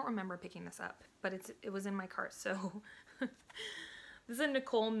 I don't remember picking this up, but it was in my cart, so. This is a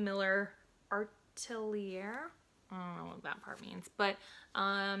Nicole Miller Artelier. I don't know what that part means, but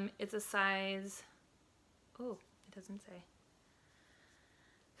it's a size, oh, it doesn't say.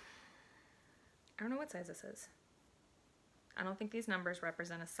 I don't know what size this is. I don't think these numbers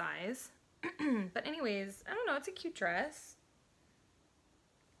represent a size. But anyways, I don't know. It's a cute dress.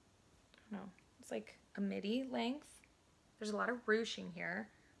 I don't know. It's like a midi length. There's a lot of ruching here.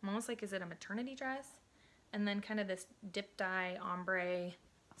 I'm almost like, is it a maternity dress? And then kind of this dip dye ombre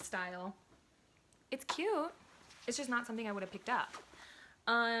style. It's cute. It's just not something I would have picked up.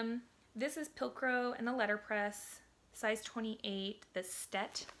 This is Pilcrow and the letterpress, size 28, the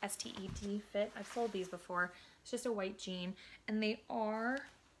Stet, S-T-E-T fit. I've sold these before. It's just a white jean, and they are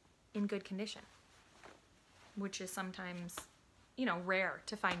in good condition, which is sometimes, you know, rare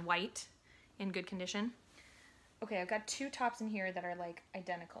to find white in good condition. Okay, I've got two tops in here that are like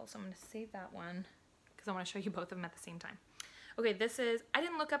identical, so I'm gonna save that one because I want to show you both of them at the same time. Okay, this is, I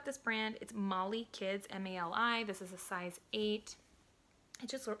didn't look up this brand. It's Mali Kids, M-A-L-I. This is a size 8. It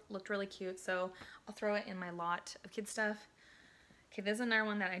just looked really cute, so I'll throw it in my lot of kid stuff. Okay, this is another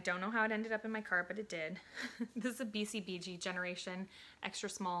one that I don't know how it ended up in my cart, but it did. This is a BCBG Generation extra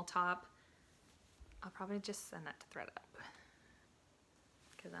small top. I'll probably just send that to ThredUp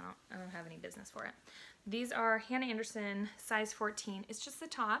because I don't have any business for it. These are Hannah Anderson, size 14. It's just the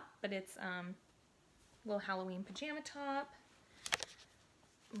top, but it's a little Halloween pajama top.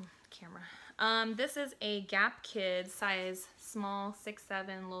 Camera. This is a Gap Kids, size small, 6'7",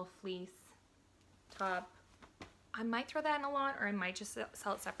 little fleece top. I might throw that in a lot, or I might just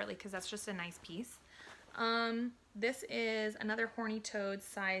sell it separately because that's just a nice piece. This is another Horny Toad,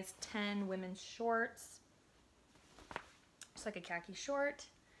 size 10, women's shorts. Just like a khaki short.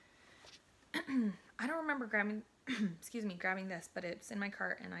 I don't remember grabbing, excuse me, grabbing this, but it's in my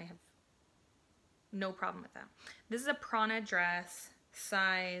cart and I have no problem with that. This is a Prana dress,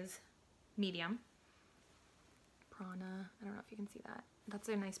 size medium. Prana, I don't know if you can see that. That's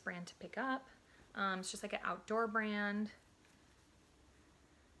a nice brand to pick up. It's just like an outdoor brand.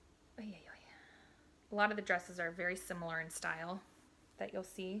 Oh, yeah. A lot of the dresses are very similar in style that you'll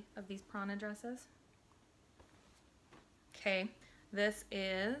see of these Prana dresses. Okay, this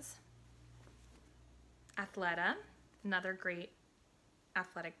is Athleta, another great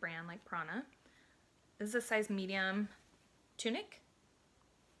athletic brand like Prana. This is a size medium tunic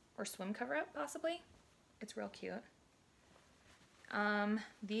or swim cover-up possibly. It's real cute.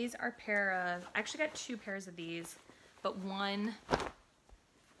 These are a pair of, I actually got 2 pairs of these, but one,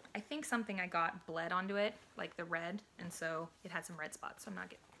 I think something I got bled onto it, like the red, and so it had some red spots, so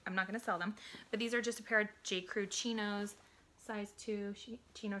I'm not gonna sell them. But these are just a pair of J. Crew chinos, size 2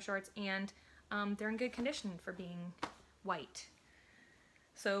 chino shorts, and they're in good condition for being white.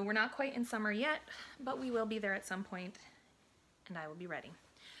 So we're not quite in summer yet, but we will be there at some point, and I will be ready.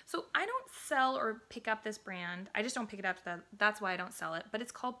 So I don't sell or pick up this brand. I just don't pick it up. That's why I don't sell it. But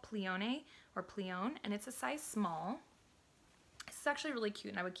it's called Plione or Plione, and it's a size small. It's actually really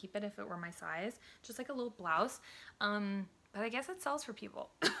cute, and I would keep it if it were my size. Just like a little blouse. But I guess it sells for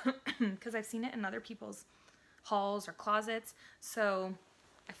people because I've seen it in other people's hauls or closets. So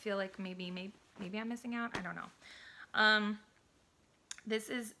I feel like maybe I'm missing out. I don't know. This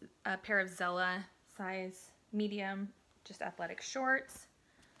is a pair of Zella, size medium, just athletic shorts.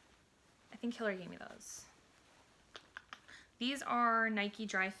 I think Hillary gave me those. These are Nike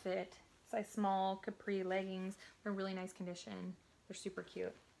Dry Fit, size small, capri leggings. They're really nice condition. They're super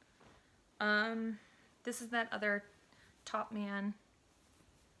cute. This is that other Top Man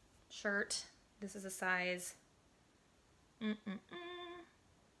shirt. This is a size, I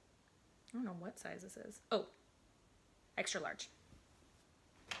don't know what size this is. Oh, extra large.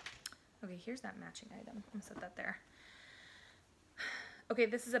 Okay, here's that matching item. I'm gonna set that there. Okay,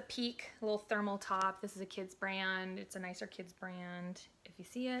 this is a Peak little thermal top. This is a kids brand. It's a nicer kids brand if you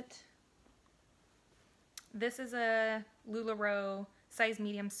see it. This is a LuLaRoe size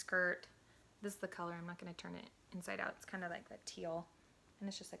medium skirt. This is the color. I'm not going to turn it inside out. It's kind of like that teal, and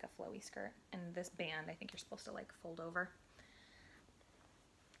it's just like a flowy skirt. And this band, I think you're supposed to like fold over.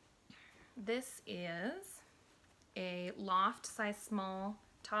 This is a Loft size small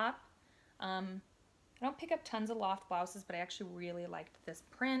top. I don't pick up tons of Loft blouses, but I actually really liked this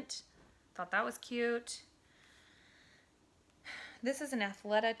print. Thought that was cute. This is an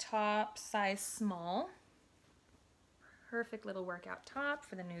Athleta top, size small. Perfect little workout top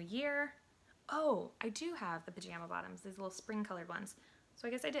for the new year. Oh, I do have the pajama bottoms, these little spring colored ones. So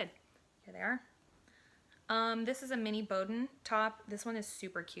I guess I did. Here they are. This is a mini Bowden top. This one is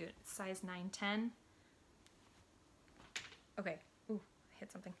super cute. It's size 9-10. Okay. Ooh, I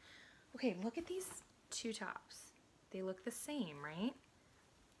hit something. Okay, look at these 2 tops. They look the same, right?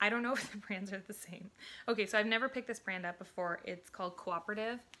 I don't know if the brands are the same. Okay, so I've never picked this brand up before. It's called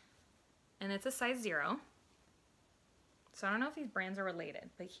Cooperative, and it's a size 0. So I don't know if these brands are related,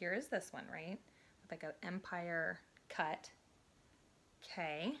 but here is this one, right? With like an empire cut.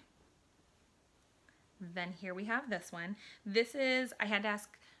 Okay. Then here we have this one. This is, I had to ask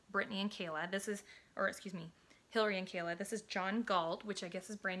Brittany and Kayla. This is, or excuse me, Hillary and Kayla. This is John Galt, which I guess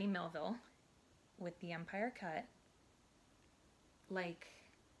is Brandy Melville, with the Empire cut. Like,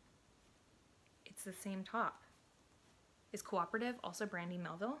 it's the same top. Is Cooperative also Brandy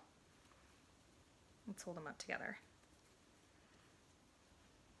Melville? Let's hold them up together.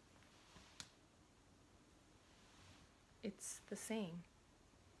 It's the same.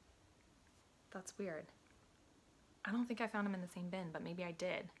 That's weird. I don't think I found them in the same bin, but maybe I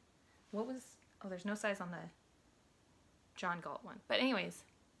did. What was, oh, there's no size on the John Galt one. But anyways,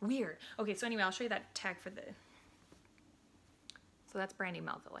 weird. Okay, so anyway, I'll show you that tag for the, so that's Brandy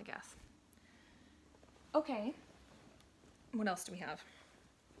Melville, I guess. Okay, what else do we have?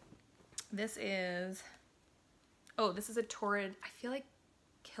 This is, oh, this is a Torrid, I feel like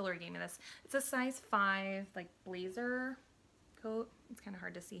Hillary gave me this. It's a size 5, like blazer coat. It's kind of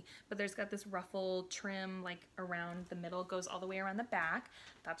hard to see, but there's got this ruffle trim like around the middle, goes all the way around the back.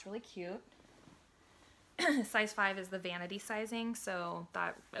 That's really cute. Size 5 is the vanity sizing, so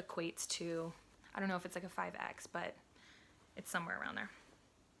that equates to, I don't know if it's like a 5X, but it's somewhere around there.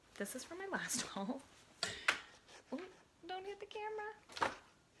 This is from my last haul. Ooh, don't hit the camera.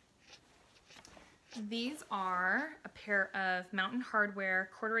 These are a pair of Mountain Hardwear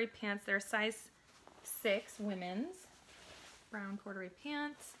corduroy pants. They're size 6 women's. Brown corduroy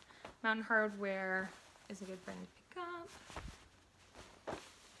pants. Mountain Hardwear is a good brand to pick up.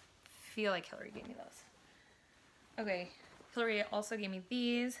 Feel like Hillary gave me those. Okay, Hillary also gave me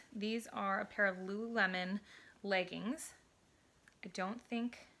these. These are a pair of Lululemon leggings. I don't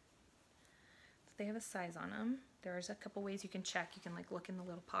think they have a size on them. There's a couple ways you can check. You can like look in the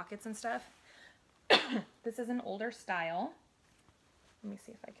little pockets and stuff. This is an older style. Let me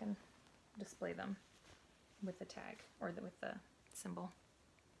see if I can display them with the tag or with the symbol.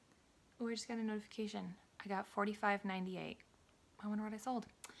 Oh, I just got a notification. I got $45.98. I wonder what I sold.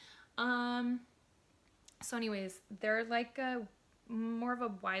 So anyways, they're like a more of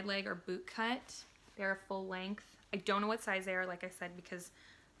a wide leg or boot cut. They're full length. I don't know what size they are, like I said, because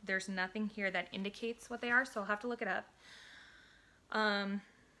there's nothing here that indicates what they are, so I'll have to look it up.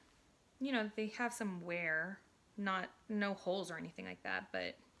 You know, they have some wear, no holes or anything like that,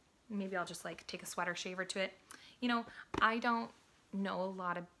 but maybe I'll just like take a sweater shaver to it. You know, I don't know a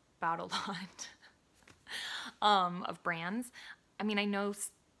lot about a lot of brands. I mean, I know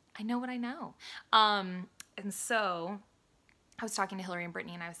what I know. And so I was talking to Hillary and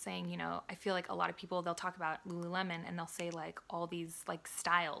Brittany and I was saying, you know, I feel like a lot of people, they'll talk about Lululemon and they'll say like all these like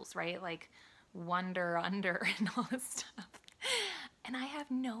styles, right? Like Wonder Under and all this stuff. And I have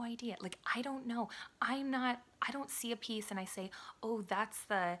no idea. Like, I don't know. I don't see a piece and I say, oh, that's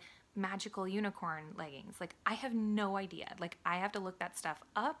the magical unicorn leggings. Like, I have no idea. Like, I have to look that stuff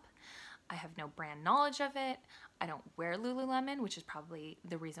up. I have no brand knowledge of it. I don't wear Lululemon, which is probably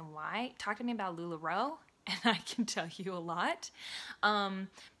the reason why. Talk to me about LuLaRoe and I can tell you a lot.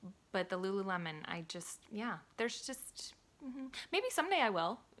 But the Lululemon, I just, yeah, there's just, maybe someday I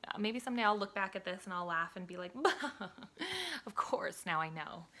will. Maybe someday I'll look back at this and I'll laugh and be like, of course, now I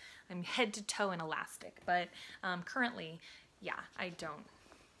know. I'm head to toe in elastic. But currently, yeah, I don't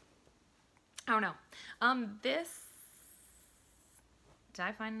know. This, did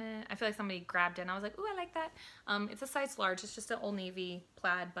I find it? I feel like somebody grabbed it and I was like, ooh, I like that. It's a size large. It's just an Old Navy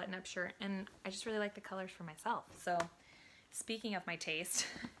plaid button-up shirt. And I just really like the colors for myself. So speaking of my taste,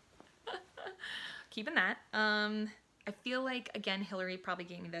 keeping that. I feel like, again, Hillary probably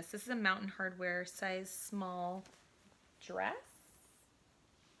gave me this. This is a Mountain Hardwear size small dress.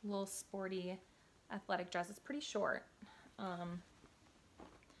 A little sporty athletic dress. It's pretty short. Can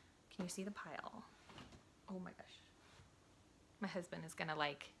you see the pile? Oh my gosh. My husband is gonna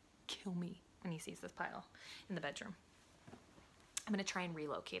like kill me when he sees this pile in the bedroom. I'm gonna try and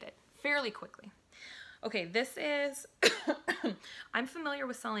relocate it fairly quickly. Okay, this is, I'm familiar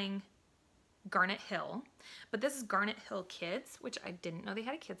with selling Garnet Hill, but this is Garnet Hill Kids, which I didn't know they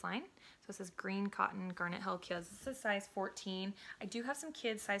had a kids line. So it says green cotton Garnet Hill Kids. This is size 14. I do have some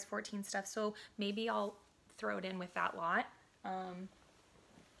kids size 14 stuff, so maybe I'll throw it in with that lot.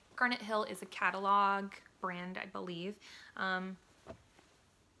 Garnet Hill is a catalog brand, I believe.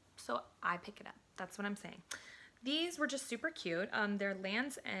 So I pick it up. That's what I'm saying. These were just super cute. They're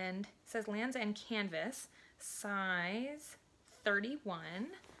Land's End, it says Land's End Canvas, size 31.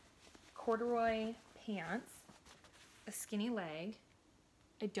 Corduroy pants, a skinny leg.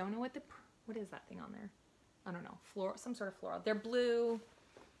 I don't know what is that thing on there? I don't know. Floral, some sort of floral. They're blue.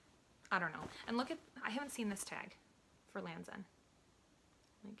 I don't know. And look at, I haven't seen this tag for Land's End.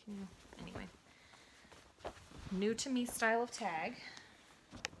 Like, can you, anyway. New to me style of tag.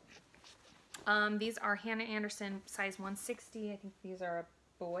 These are Hannah Anderson, size 160. I think these are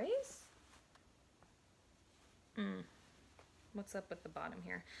boys. What's up with the bottom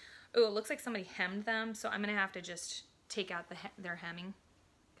here? Oh, it looks like somebody hemmed them, so I'm gonna have to just take out their hemming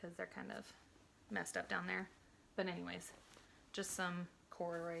because they're kind of messed up down there. But anyways, just some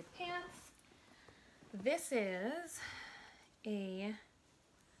corduroy pants. This is a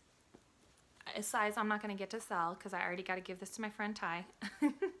size I'm not going to get to sell because I already got to give this to my friend Ty.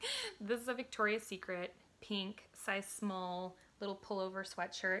 This is a Victoria's Secret pink size small little pullover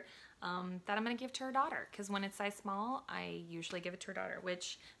sweatshirt that I'm going to give to her daughter, because when it's size small I usually give it to her daughter,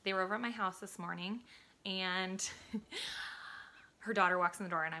 which they were over at my house this morning and her daughter walks in the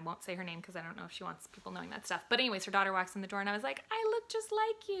door, and I won't say her name because I don't know if she wants people knowing that stuff. But anyways, her daughter walks in the door and I was like, I look just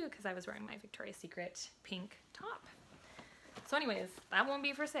like you, because I was wearing my Victoria's Secret pink top. So anyways, that won't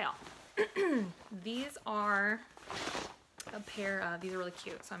be for sale. These are a pair of, these are really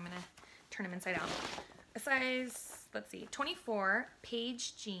cute, so I'm going to turn them inside out. A size, let's see, 24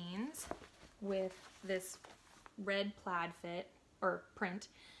 Paige jeans with this red plaid fit, or print.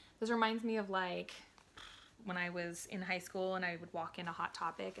 This reminds me of like when I was in high school and I would walk into Hot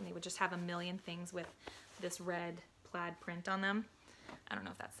Topic and they would just have a million things with this red plaid print on them. I don't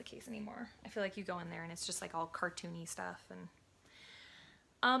know if that's the case anymore. I feel like you go in there and it's just like all cartoony stuff.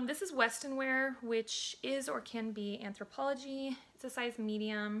 And this is Weston wear, which is or can be Anthropologie. It's a size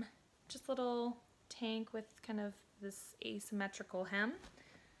medium, just a little tank with kind of this asymmetrical hem.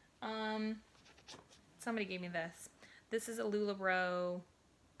 Somebody gave me this. This is a LuLaRoe,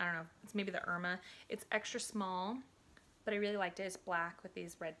 I don't know, it's maybe the Irma. It's extra small, but I really liked it. It's black with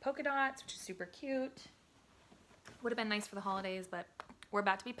these red polka dots, which is super cute. Would have been nice for the holidays, but we're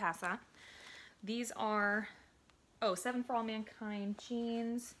about to be past that. These are, oh, 7 for All Mankind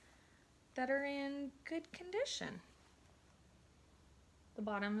jeans that are in good condition. The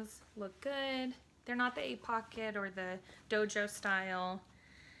bottoms look good. They're not the 8-pocket or the dojo style.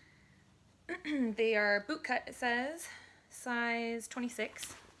 They are boot cut, it says, size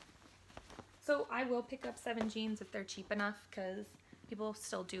 26. So I will pick up 7 jeans if they're cheap enough, because people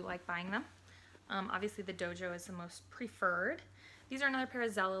still do like buying them. Obviously the dojo is the most preferred. These are another pair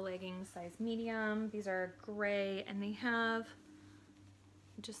of Zella leggings, size medium. These are gray, and they have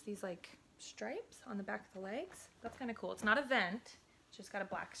just these like stripes on the back of the legs. That's kind of cool. It's not a vent, it's just got a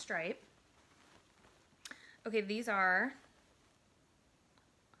black stripe. Okay, these are,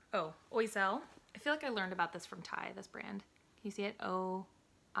 oh, Oiselle. I feel like I learned about this from Ty, this brand. Can you see it? O-I-S-E-L-L-E.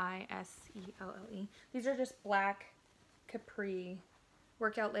 These are just black capri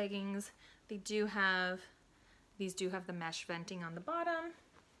workout leggings. These do have the mesh venting on the bottom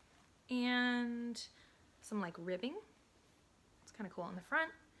and some like ribbing. It's kind of cool on the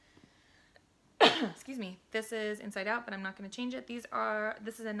front. Excuse me. This is inside out, but I'm not going to change it.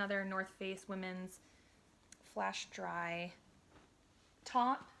 This is another North Face women's flash dry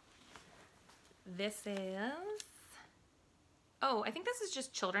top. This is, oh, I think this is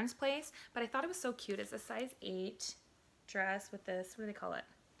just Children's Place, but I thought it was so cute. It's a size 8 dress with this, what do they call it?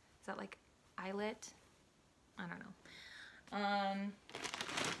 Is that like eyelet? I don't know.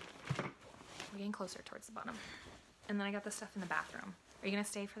 We're getting closer towards the bottom. And then I got the stuff in the bathroom. Are you gonna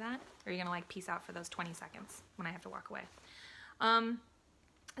stay for that? Or are you gonna like peace out for those 20 seconds when I have to walk away?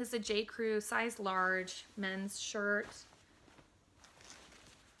 This is a J. Crew size large men's shirt.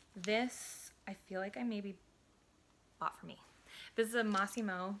 This, I feel like I maybe bought for me. This is a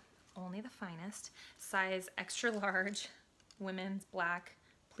Massimo, only the finest, size extra large, women's black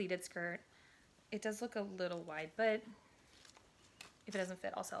pleated skirt. It does look a little wide, but if it doesn't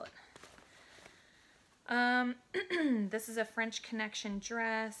fit, I'll sell it. This is a French Connection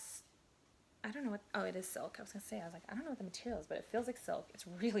dress. I don't know what, oh, it is silk. I was gonna say, I was like, I don't know what the material is, but it feels like silk. It's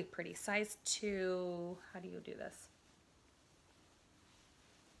really pretty. Size 2, how do you do this?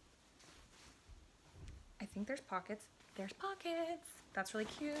 I think there's pockets. There's pockets. That's really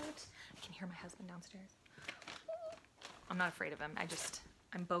cute. I can hear my husband downstairs. I'm not afraid of him.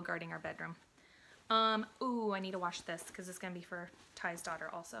 I'm bogarting our bedroom. Ooh, I need to wash this because it's gonna be for Ty's daughter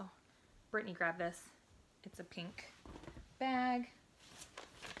also. Brittany, grab this. It's a pink bag.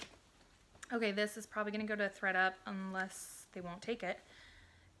 Okay, this is probably gonna go to ThredUp unless they won't take it.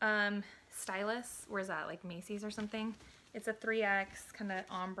 Stylus, where's that? Like Macy's or something? It's a 3X kind of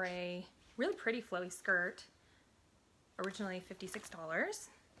ombre, really pretty flowy skirt. Originally $56.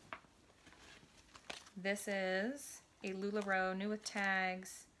 This is a LuLaRoe, new with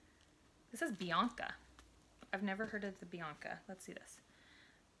tags. This is Bianca. I've never heard of the Bianca. Let's see this.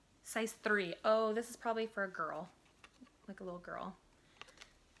 Size 3. Oh, this is probably for a girl, like a little girl.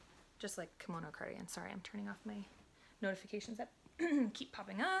 Just like kimono cardigan. Sorry, I'm turning off my notifications that keep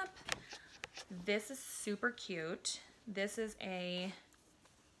popping up. This is super cute. This is a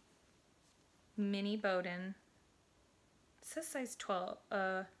mini Bowden. It says size 12,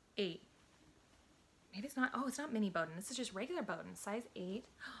 8. Maybe it's not, oh, it's not mini Bowden. This is just regular Bowden, size 8.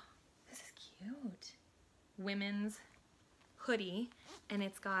 This is cute. Women's hoodie, and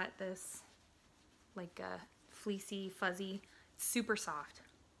it's got this like a fleecy, fuzzy, super soft.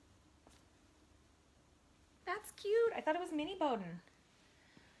 That's cute. I thought it was mini Bowden.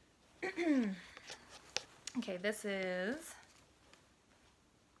 Okay, this is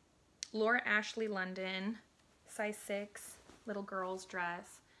Laura Ashley London, size 6, little girl's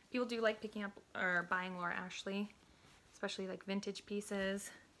dress. People do like picking up or buying Laura Ashley, especially like vintage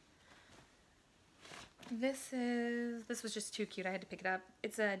pieces. This was just too cute. I had to pick it up.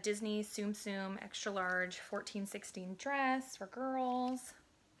 It's a Disney Tsum Tsum extra large 14-16 dress for girls.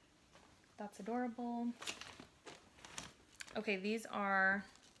 That's adorable. Okay, these are,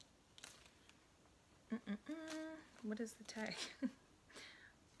 what is the tag?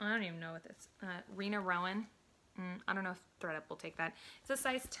 I don't even know what this, Rena Rowan. I don't know if ThredUp will take that. It's a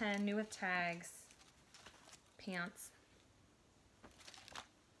size 10, new with tags, pants.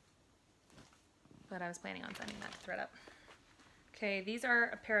 But I was planning on sending that to ThredUp. Okay, these are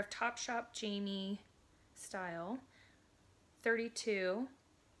a pair of Topshop Jamie style, 32.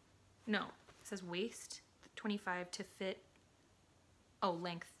 No, it says waist 25 to fit. Oh,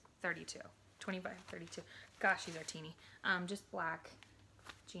 length 32. 25, 32. Gosh, these are teeny. Just black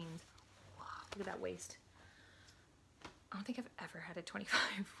jeans. Wow, look at that waist. I don't think I've ever had a 25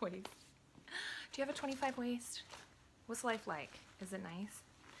 waist. Do you have a 25 waist? What's life like? Is it nice?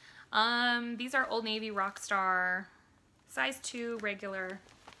 These are Old Navy Rockstar, size 2, regular,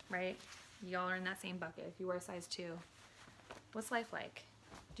 right? Y'all are in that same bucket if you wear size 2. What's life like?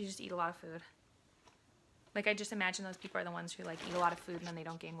 Do you just eat a lot of food? Like, I just imagine those people are the ones who like eat a lot of food and then they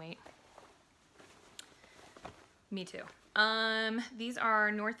don't gain weight. Me too. These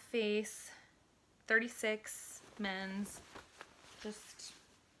are North Face 36 men's, just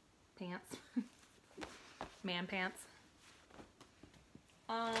pants, man pants.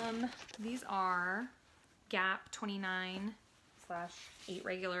 These are Gap 29/8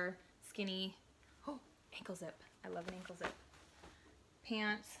 regular skinny, oh, ankle zip. I love an ankle zip.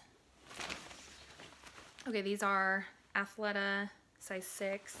 Pants. Okay, these are Athleta size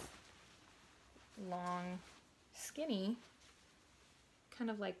 6, long, skinny, kind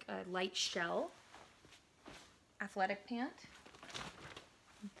of like a light shell athletic pant.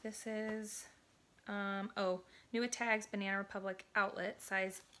 This is, oh, new with tags, Banana Republic outlet,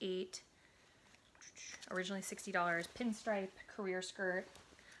 size 8, originally $60, pinstripe career skirt.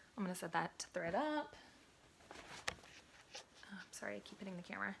 I'm gonna set that to ThredUp. Oh, I'm sorry, I keep hitting the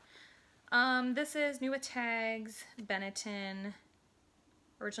camera. This is new with tags, Benetton,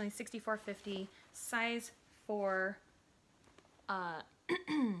 originally $64.50, size 4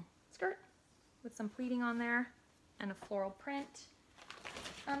 skirt with some pleating on there and a floral print.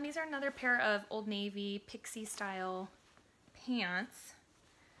 These are another pair of Old Navy pixie style pants.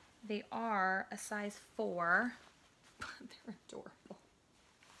 They are a size 4. They're adorable.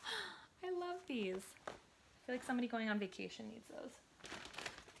 I love these. I feel like somebody going on vacation needs those.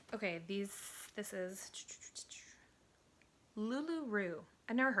 Okay, this is Lulu.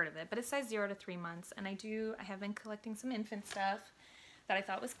 I've never heard of it, but it's size 0 to 3 months, and I have been collecting some infant stuff that I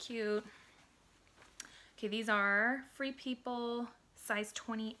thought was cute. Okay, these are Free People, size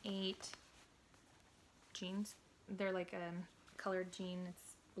 28 jeans. They're like a colored jean.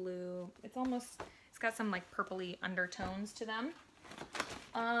 It's blue. It's got some like purpley undertones to them.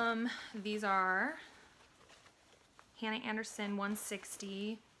 These are Hannah Anderson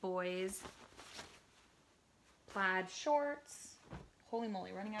 160 boys plaid shorts. Holy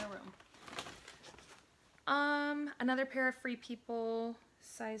moly, running out of room. Another pair of Free People,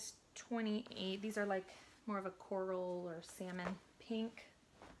 size 28. These are like more of a coral or salmon pink.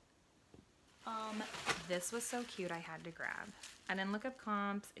 This was so cute, I had to grab. I didn't look up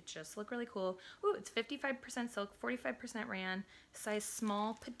comps, it just looked really cool. Ooh, it's 55% silk, 45% rayon, size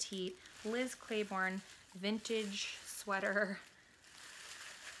small, petite, Liz Claiborne, vintage sweater.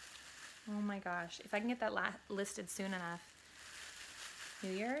 Oh my gosh, if I can get that listed soon enough.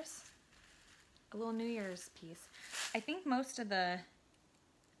 New Year's? A little New Year's piece. I think most of the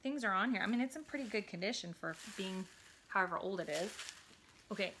things are on here. I mean, it's in pretty good condition for being however old it is.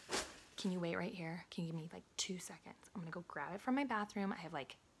 Okay, can you wait right here? Can you give me like 2 seconds? I'm gonna go grab it from my bathroom. I have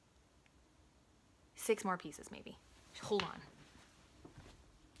like 6 more pieces maybe. Hold on.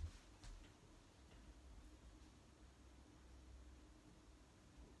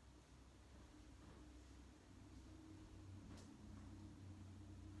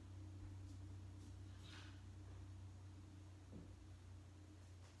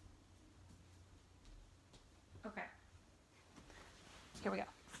 Here we go.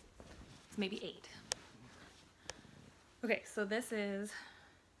 It's maybe 8. Okay, so this is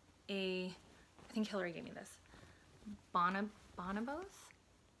I think Hillary gave me this. Bonobos?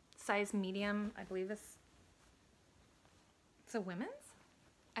 Size medium, I believe it's a women's?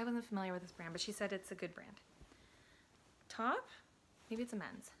 I wasn't familiar with this brand, but she said it's a good brand. Top? Maybe it's a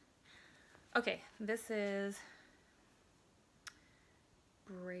men's. Okay, this is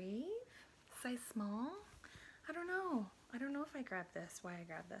Brave? Size small? I don't know. I don't know if I grabbed this, why I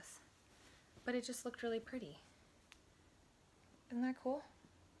grabbed this. But it just looked really pretty. Isn't that cool?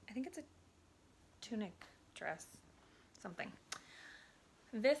 I think it's a tunic dress, something.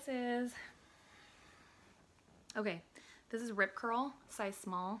 This is, okay, this is Rip Curl, size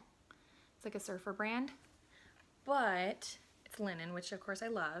small. It's like a surfer brand, but it's linen, which of course I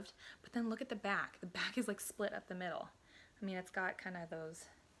loved. But then look at the back. The back is like split up the middle. I mean, it's got kind of those,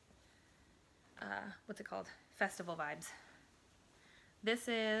 what's it called? Festival vibes. This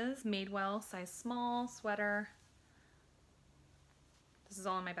is Madewell, size small, sweater. This is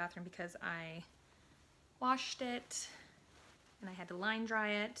all in my bathroom because I washed it and I had to line dry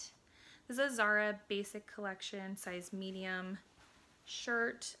it. This is a Zara basic collection, size medium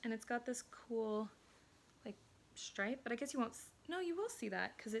shirt, and it's got this cool like stripe, but I guess you won't, no, you will see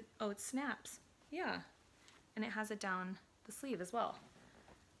that because it snaps. Yeah, and it has it down the sleeve as well.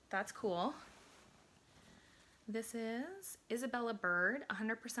 That's cool. This is Isabella Bird,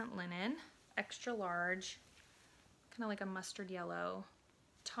 100% linen, extra large, kind of like a mustard yellow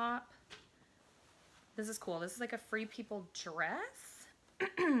top. This is cool. This is like a Free People dress,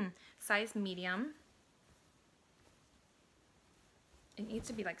 size medium. It needs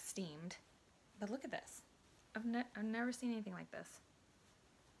to be like steamed, but look at this. I've never seen anything like this.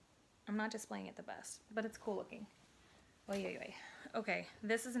 I'm not displaying it the best, but it's cool looking. Oy, oy, oy. Okay,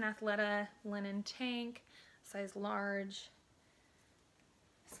 this is an Athleta linen tank, size large,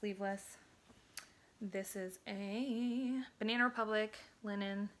 sleeveless. This is a Banana Republic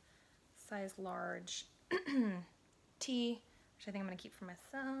linen, size large tee, which I think I'm gonna keep for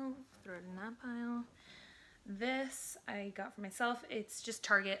myself, throw it in that pile. This I got for myself. It's just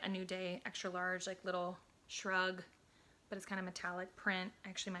Target, a New Day, extra large, like little shrug, but it's kind of metallic print. I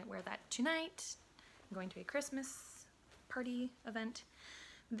actually might wear that tonight. I'm going to a Christmas party event.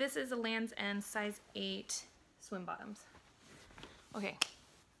 This is a Land's End size 8 swim bottoms. Okay.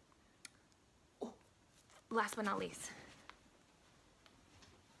 Oh, last but not least.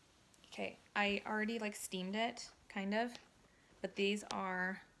 Okay, I already like steamed it, kind of, but these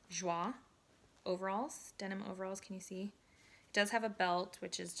are Joie overalls, denim overalls, can you see? It does have a belt,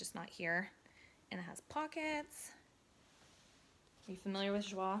 which is just not here, and it has pockets. Are you familiar with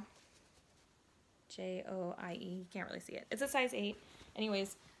Joie? J-O-I-E, you can't really see it. It's a size 8.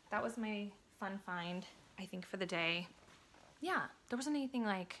 Anyways, that was my fun find, I think, for the day. Yeah, there wasn't anything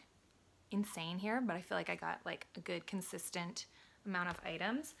like insane here, but I feel like I got like a good consistent amount of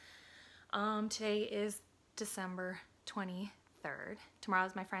items. Today is December 23rd. Tomorrow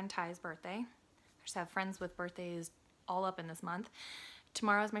is my friend Ty's birthday. I just have friends with birthdays all up in this month.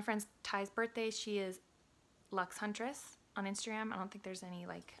 Tomorrow is my friend Ty's birthday. She is Lux Huntress on Instagram. I don't think there's any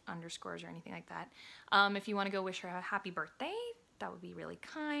like underscores or anything like that. If you want to go wish her a happy birthday, that would be really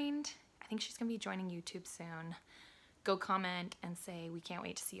kind. I think she's gonna be joining YouTube soon. Go comment and say we can't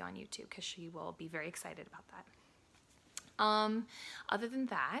wait to see you on YouTube, because she will be very excited about that. Other than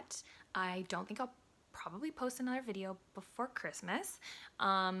that, I don't think I'll probably post another video before Christmas.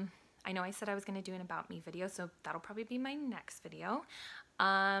 I know I said I was going to do an About Me video, so that'll probably be my next video.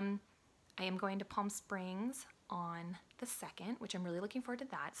 I am going to Palm Springs on the 2nd, which I'm really looking forward to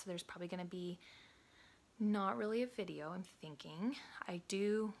that, so there's probably going to be not really a video, I'm thinking. I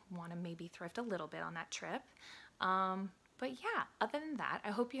do want to maybe thrift a little bit on that trip. But yeah, other than that,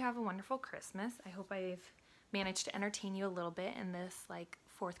 I hope you have a wonderful Christmas. I hope I've managed to entertain you a little bit in this like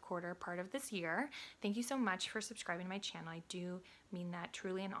 4th quarter part of this year. Thank you so much for subscribing to my channel. I do mean that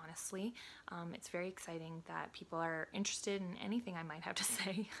truly and honestly. It's very exciting that people are interested in anything I might have to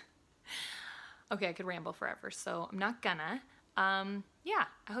say. Okay, I could ramble forever, so I'm not gonna. Yeah,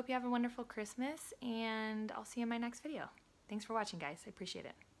 I hope you have a wonderful Christmas, and I'll see you in my next video. Thanks for watching, guys. I appreciate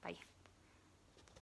it. Bye.